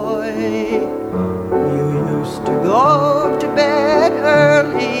boy, you used to go to bed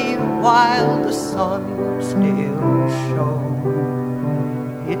early while the sun still shone.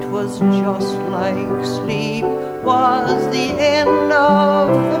 It was just like sleep was the end of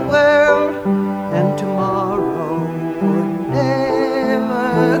the world, and tomorrow would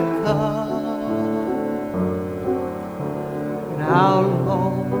never come. Now,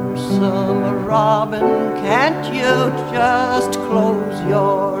 lonesome Robin, can't you just close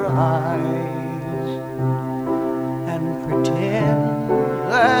your eyes and pretend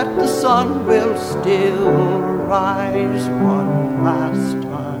that the sun will still rise one last time?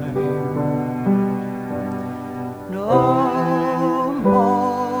 No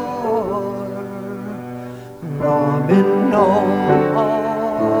more, Robin, no more.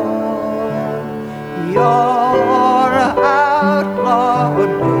 Your outlaw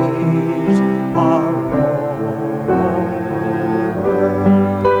days are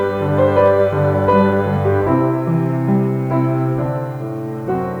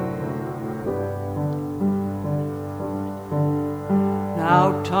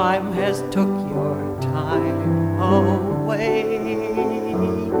now time has took your time away.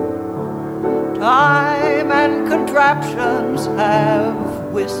 Time and contraptions have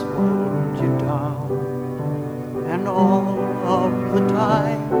whistled you down, and all of the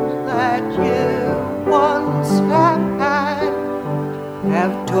times that you once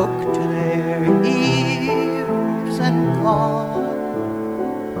have took to their ears and gone.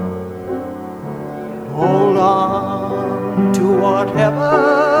 Hold on to whatever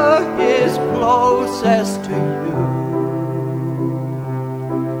is closest to you.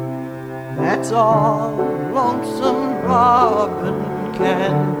 That's all lonesome Robin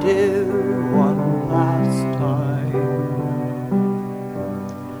can do one last time.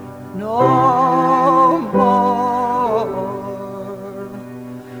 no more.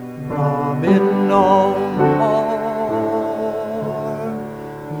 Robin, no more.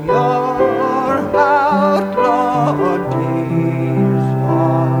 Your outlawed days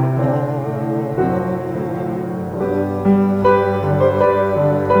are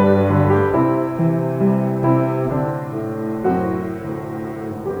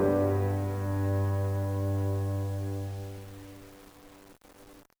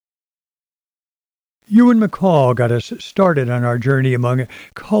Ewan McCall got us started on our journey among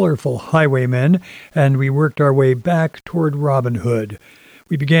colorful highwaymen, and we worked our way back toward Robin Hood.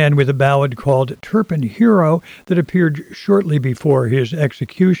 We began with a ballad called Turpin Hero that appeared shortly before his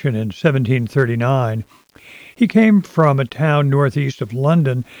execution in 1739. He came from a town northeast of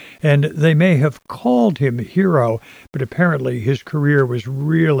London, and they may have called him Hero, but apparently his career was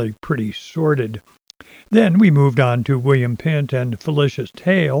really pretty sordid. Then we moved on to William Pint and Felicia's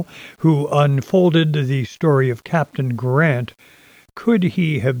Tale, who unfolded the story of Captain Grant. Could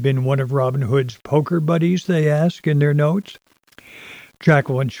he have been one of Robin Hood's poker buddies, they ask in their notes?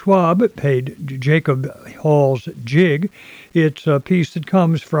 Jacqueline Schwab paid Jacob Hall's Jig. It's a piece that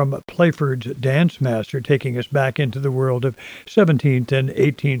comes from Playford's Dance Master, taking us back into the world of 17th and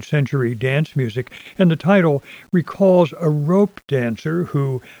 18th century dance music, and the title recalls a rope dancer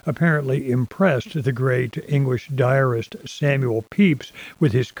who apparently impressed the great English diarist Samuel Pepys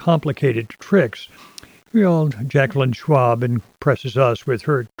with his complicated tricks. Well, Jacqueline Schwab impresses us with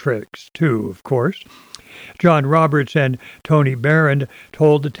her tricks, too, of course. John Roberts and Tony Barron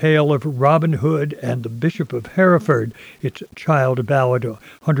told the tale of Robin Hood and the Bishop of Hereford. It's child ballad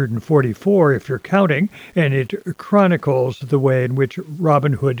 144, if you're counting, and it chronicles the way in which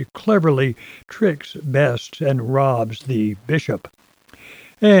Robin Hood cleverly tricks, bests, and robs the bishop.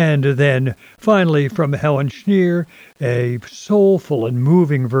 And then, finally, from Helen Schneer, a soulful and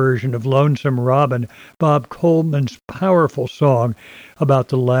moving version of Lonesome Robin, Bob Coleman's powerful song about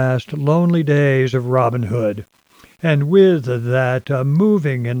the last lonely days of Robin Hood. And with that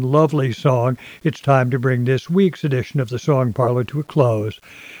moving and lovely song, it's time to bring this week's edition of the Song Parlor to a close.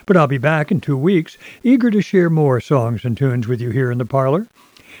 But I'll be back in 2 weeks, eager to share more songs and tunes with you here in the parlor.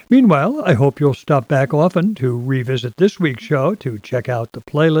 Meanwhile, I hope you'll stop back often to revisit this week's show, to check out the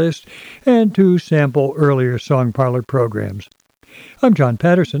playlist, and to sample earlier Song Parlor programs. I'm John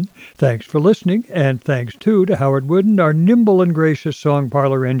Patterson. Thanks for listening, and thanks, too, to Howard Wooden, our nimble and gracious Song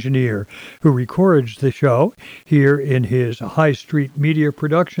Parlor engineer, who records the show here in his High Street Media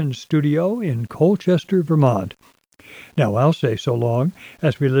Productions studio in Colchester, Vermont. Now I'll say so long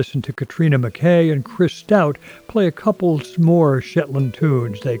as we listen to Katrina McKay and Chris Stout play a couple more Shetland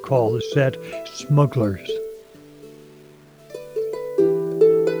tunes they call the set Smugglers.